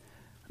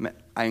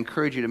 I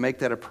encourage you to make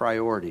that a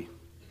priority.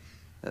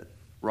 That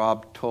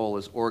Rob Toll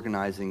is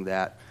organizing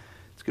that.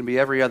 It's going to be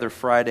every other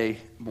Friday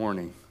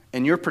morning.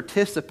 And your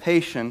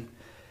participation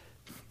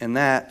in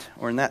that,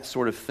 or in that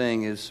sort of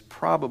thing, is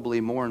probably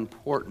more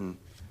important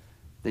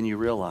than you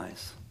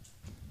realize.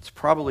 It's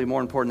probably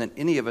more important than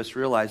any of us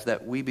realize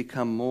that we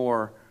become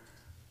more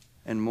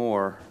and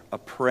more a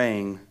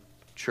praying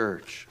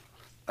church.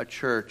 A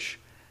church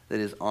that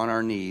is on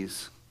our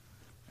knees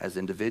as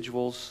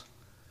individuals,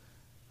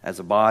 as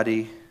a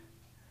body,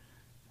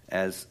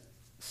 as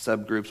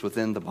subgroups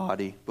within the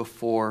body,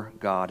 before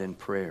God in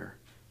prayer.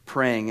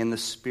 Praying in the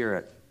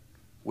Spirit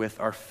with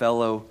our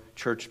fellow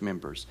church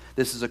members.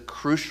 This is a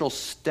crucial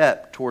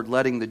step toward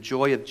letting the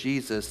joy of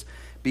Jesus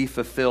be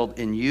fulfilled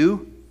in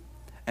you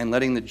and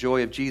letting the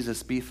joy of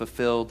Jesus be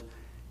fulfilled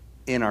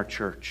in our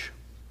church.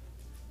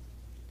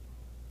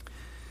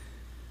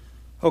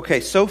 Okay,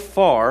 so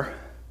far,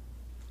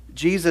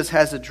 Jesus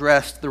has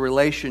addressed the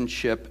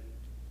relationship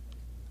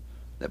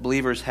that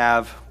believers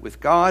have with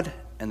God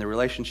and the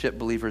relationship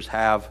believers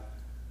have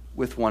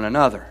with one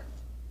another.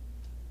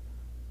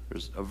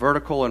 There's a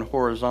vertical and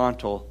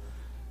horizontal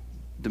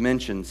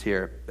dimensions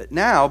here. But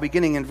now,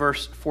 beginning in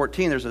verse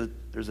 14,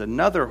 there's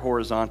another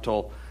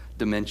horizontal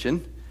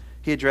dimension.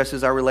 He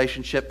addresses our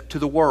relationship to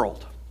the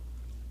world.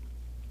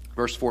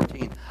 Verse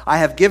 14, I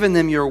have given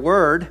them your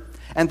word,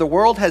 and the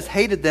world has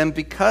hated them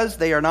because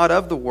they are not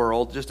of the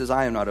world, just as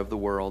I am not of the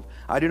world.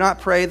 I do not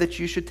pray that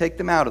you should take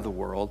them out of the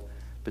world,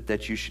 but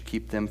that you should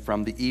keep them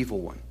from the evil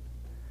one.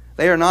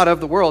 They are not of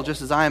the world,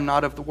 just as I am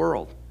not of the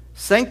world.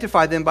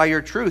 Sanctify them by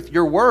your truth.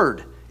 Your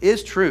word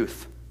is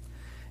truth.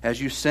 As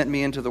you sent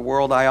me into the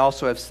world, I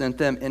also have sent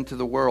them into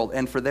the world.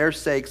 And for their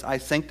sakes I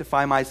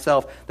sanctify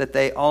myself, that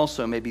they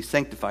also may be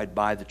sanctified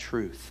by the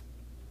truth.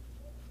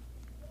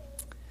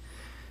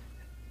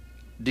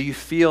 Do you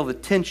feel the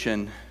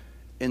tension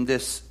in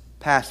this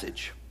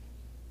passage?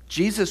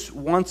 Jesus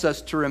wants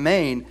us to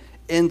remain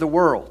in the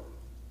world.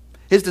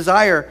 His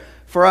desire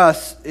for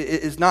us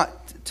is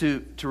not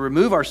to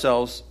remove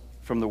ourselves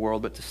from the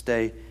world, but to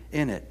stay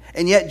in it.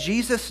 And yet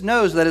Jesus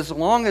knows that as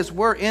long as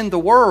we're in the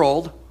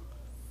world,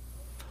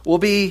 we'll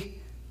be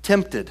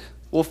tempted.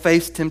 We'll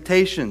face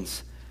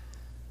temptations.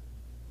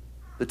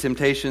 The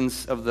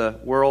temptations of the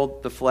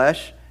world, the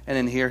flesh, and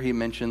in here he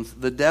mentions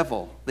the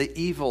devil, the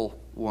evil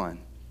one.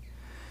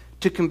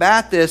 To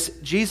combat this,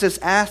 Jesus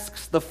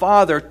asks the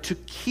Father to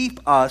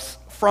keep us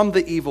from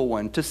the evil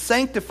one, to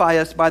sanctify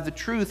us by the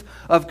truth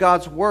of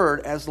God's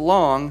word as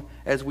long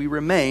as we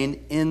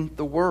remain in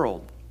the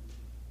world.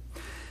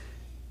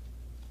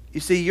 You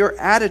see, your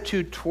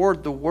attitude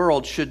toward the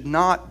world should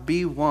not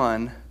be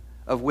one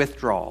of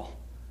withdrawal.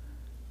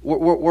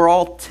 We're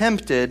all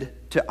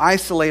tempted to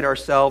isolate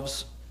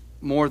ourselves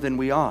more than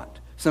we ought.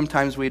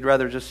 Sometimes we'd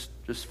rather just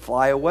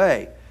fly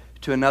away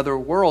to another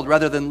world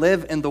rather than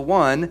live in the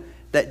one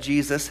that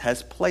Jesus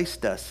has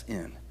placed us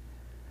in.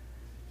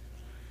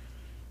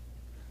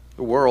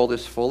 The world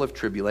is full of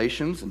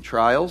tribulations and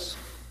trials.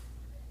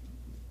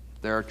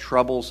 There are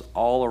troubles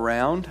all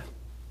around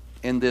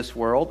in this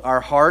world.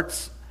 Our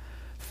hearts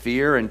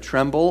fear and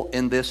tremble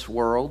in this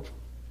world.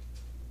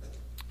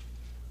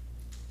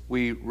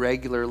 We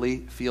regularly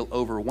feel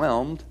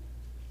overwhelmed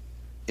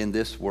in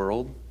this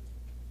world.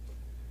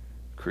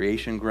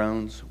 Creation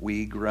groans,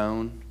 we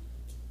groan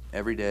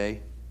every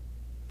day,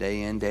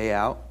 day in, day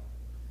out.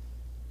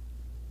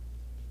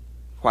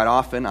 Quite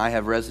often I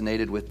have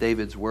resonated with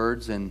David's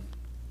words in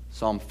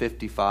Psalm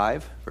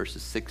 55,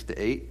 verses 6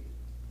 to 8.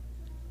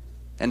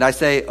 And I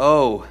say,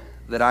 oh,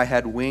 that I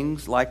had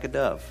wings like a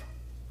dove.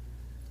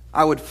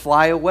 I would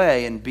fly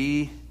away and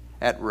be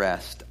at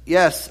rest.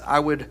 Yes, I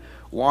would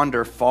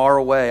wander far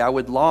away. I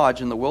would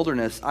lodge in the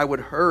wilderness. I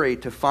would hurry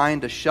to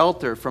find a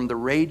shelter from the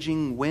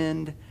raging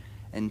wind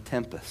and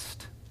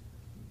tempest.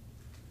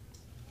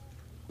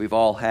 We've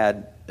all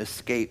had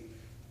escape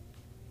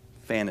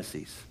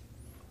fantasies.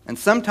 And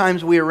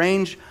sometimes we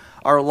arrange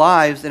our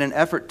lives in an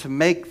effort to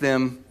make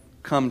them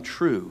come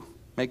true,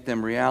 make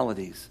them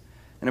realities.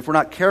 And if we're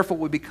not careful,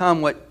 we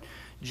become what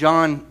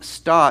John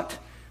Stott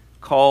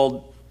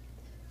called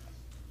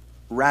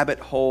rabbit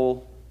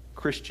hole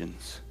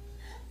Christians,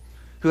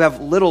 who have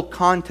little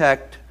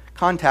contact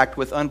contact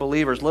with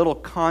unbelievers, little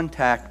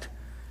contact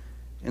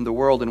in the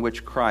world in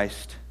which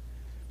Christ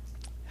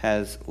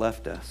has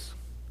left us.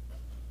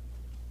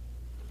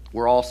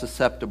 We're all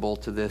susceptible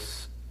to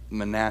this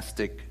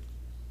monastic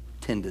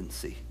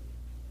tendency.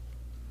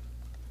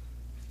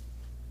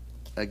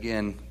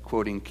 Again,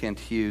 quoting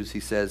Kent Hughes, he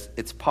says,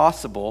 "It's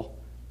possible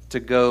to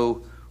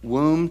go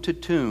womb to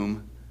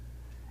tomb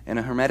in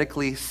a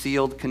hermetically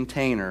sealed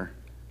container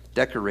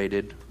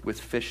decorated with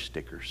fish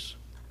stickers."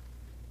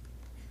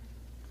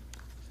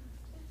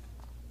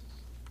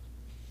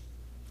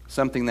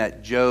 Something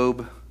that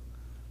Job,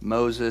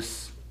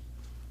 Moses,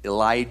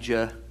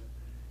 Elijah,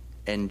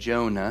 and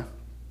Jonah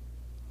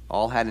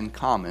all had in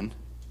common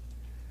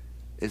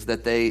is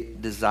that they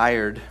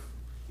desired,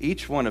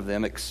 each one of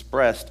them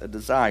expressed a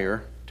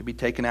desire to be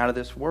taken out of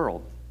this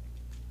world.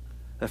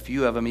 A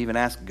few of them even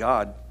asked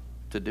God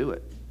to do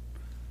it.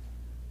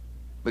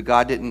 But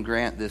God didn't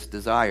grant this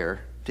desire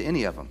to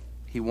any of them.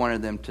 He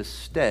wanted them to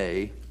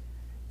stay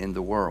in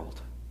the world.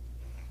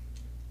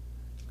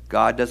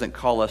 God doesn't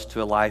call us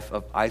to a life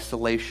of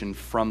isolation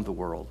from the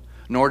world,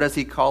 nor does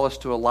He call us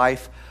to a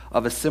life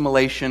of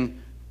assimilation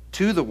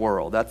to the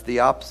world. That's the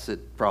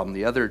opposite problem,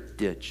 the other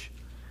ditch.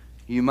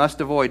 You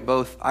must avoid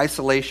both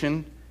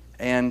isolation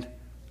and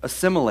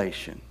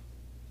assimilation.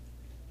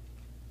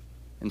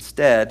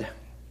 Instead,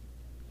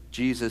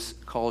 Jesus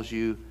calls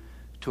you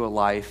to a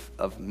life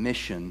of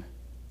mission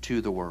to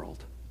the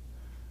world.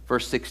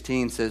 Verse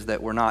 16 says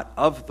that we're not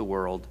of the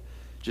world,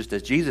 just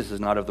as Jesus is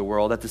not of the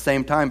world. At the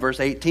same time,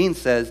 verse 18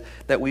 says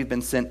that we've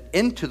been sent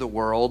into the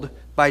world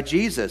by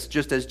Jesus,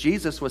 just as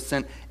Jesus was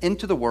sent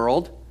into the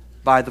world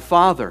by the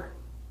Father.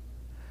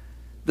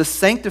 The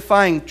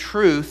sanctifying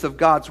truth of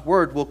God's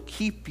Word will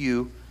keep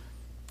you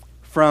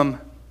from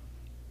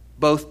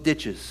both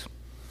ditches.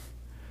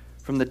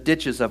 From the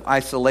ditches of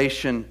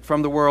isolation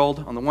from the world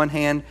on the one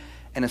hand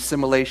and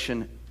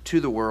assimilation to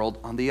the world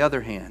on the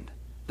other hand.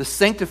 The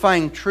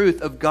sanctifying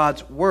truth of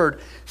God's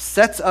Word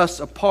sets us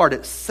apart.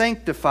 It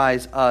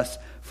sanctifies us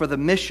for the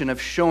mission of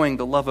showing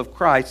the love of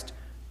Christ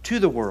to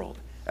the world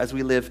as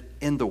we live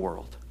in the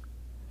world.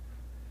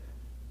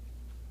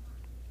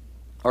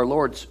 Our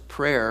Lord's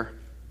prayer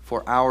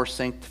for our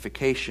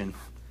sanctification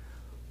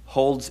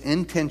holds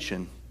in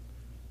tension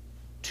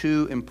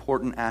two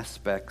important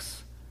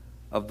aspects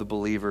of the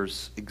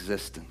believer's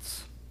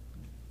existence: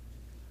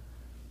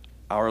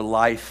 our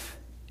life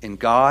in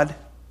God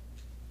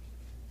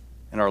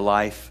and our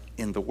life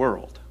in the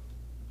world.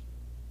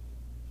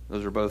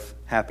 Those are both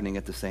happening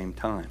at the same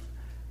time.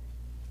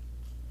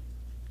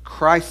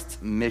 Christ's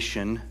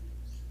mission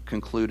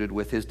concluded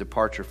with His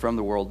departure from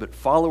the world, but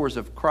followers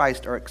of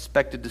Christ are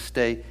expected to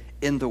stay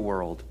in the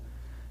world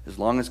as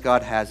long as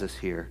God has us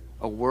here,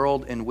 a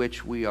world in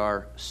which we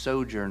are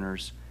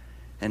sojourners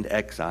and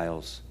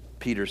exiles,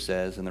 Peter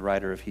says, and the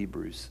writer of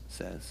Hebrews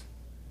says.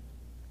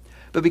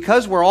 But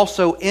because we're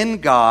also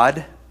in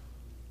God,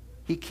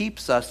 He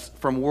keeps us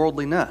from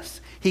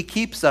worldliness. He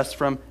keeps us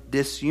from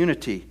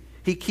disunity.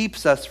 He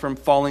keeps us from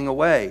falling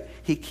away.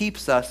 He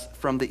keeps us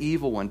from the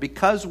evil one.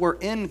 Because we're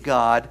in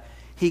God,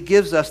 He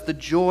gives us the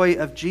joy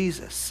of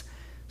Jesus,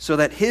 so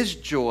that His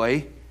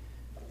joy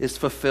is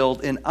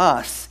fulfilled in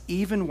us,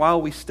 even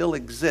while we still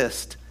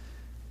exist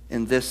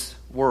in this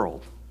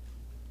world,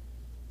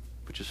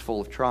 which is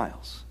full of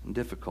trials and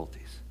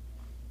difficulties.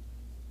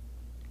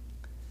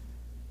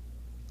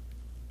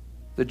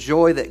 The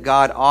joy that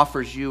God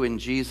offers you in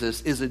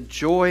Jesus is a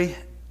joy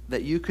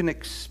that you can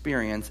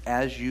experience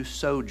as you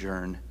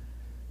sojourn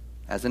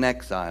as an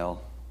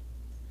exile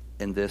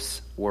in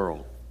this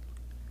world.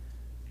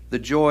 The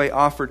joy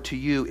offered to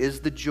you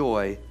is the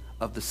joy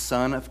of the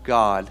Son of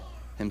God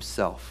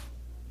Himself.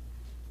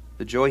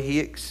 The joy He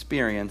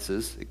experienced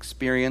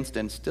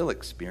and still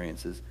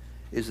experiences,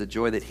 is the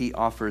joy that He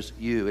offers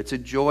you. It's a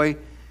joy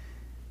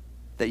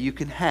that you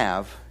can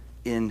have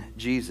in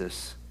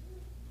Jesus.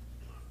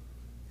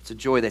 It's a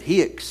joy that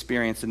He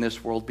experienced in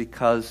this world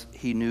because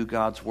He knew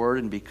God's Word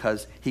and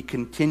because He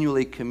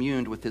continually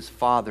communed with His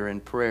Father in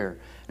prayer.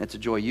 And it's a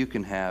joy you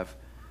can have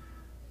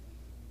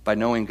by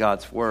knowing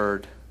God's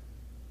Word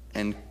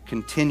and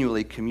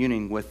continually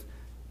communing with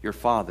your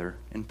Father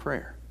in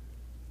prayer.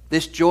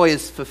 This joy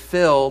is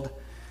fulfilled.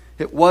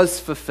 It was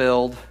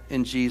fulfilled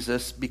in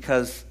Jesus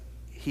because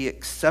He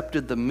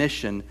accepted the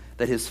mission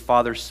that His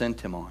Father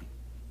sent Him on.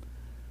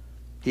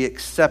 He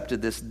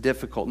accepted this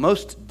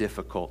most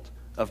difficult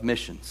of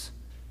missions.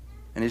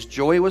 And His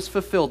joy was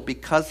fulfilled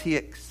because He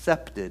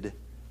accepted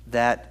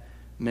that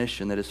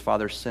mission that His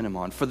Father sent Him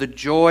on. For the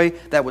joy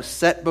that was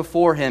set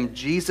before Him,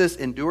 Jesus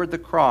endured the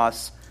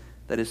cross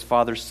that His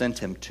Father sent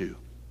Him to.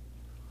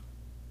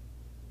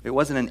 It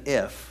wasn't an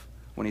if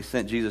when He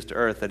sent Jesus to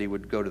earth that He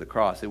would go to the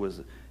cross. It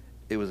was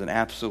an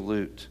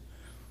absolute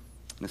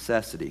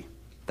necessity.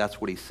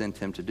 That's what He sent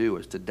Him to do,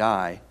 was to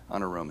die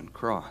on a Roman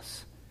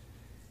cross.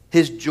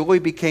 His joy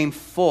became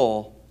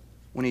full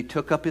when He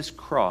took up His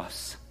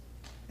cross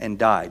and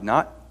died.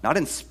 Not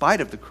in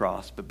spite of the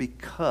cross, but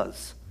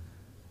because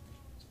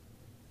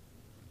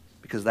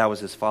that was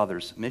His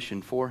Father's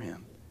mission for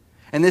Him.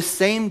 And this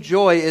same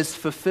joy is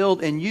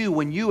fulfilled in you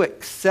when you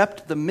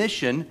accept the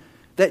mission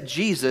that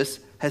Jesus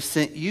has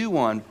sent you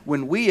on,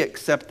 when we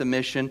accept the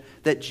mission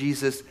that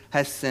Jesus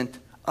has sent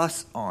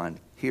us on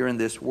here in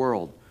this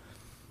world.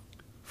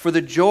 For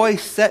the joy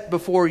set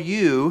before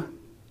you,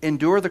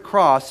 endure the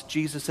cross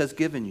Jesus has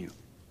given you.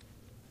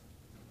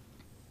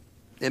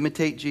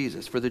 Imitate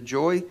Jesus. For the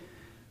joy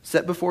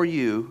set before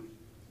you,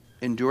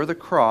 endure the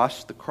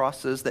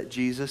crosses that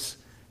Jesus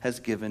has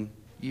given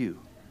you.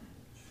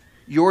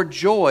 Your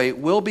joy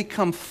will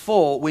become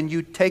full when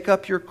you take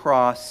up your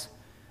cross,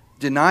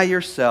 deny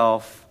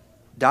yourself,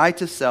 die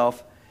to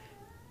self,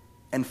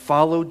 and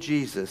follow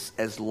Jesus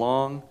as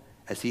long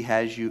as He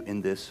has you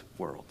in this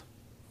world.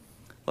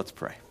 Let's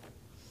pray.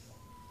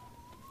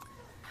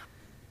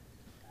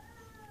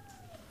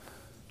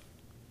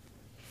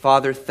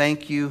 Father,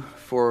 thank you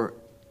for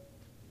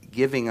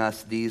giving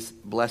us these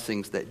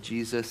blessings that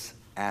Jesus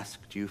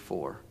asked you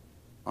for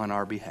on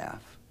our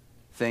behalf.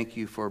 Thank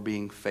you for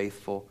being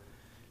faithful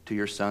to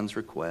your Son's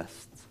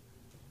requests.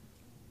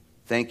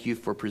 Thank you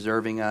for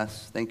preserving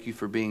us. Thank you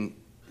for being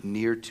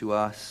near to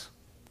us.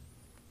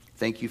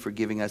 Thank you for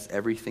giving us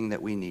everything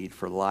that we need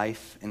for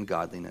life and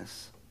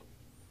godliness.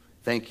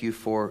 Thank you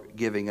for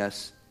giving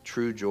us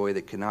true joy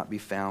that cannot be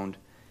found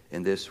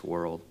in this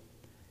world.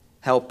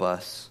 Help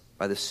us,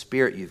 by the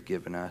Spirit you've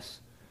given us,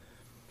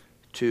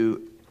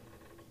 to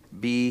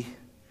be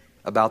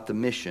about the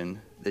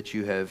mission that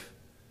you have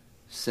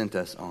sent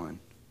us on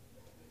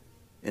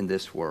in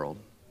this world.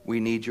 We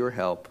need your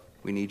help.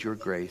 We need your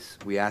grace.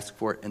 We ask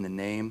for it in the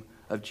name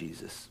of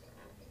Jesus.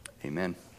 Amen.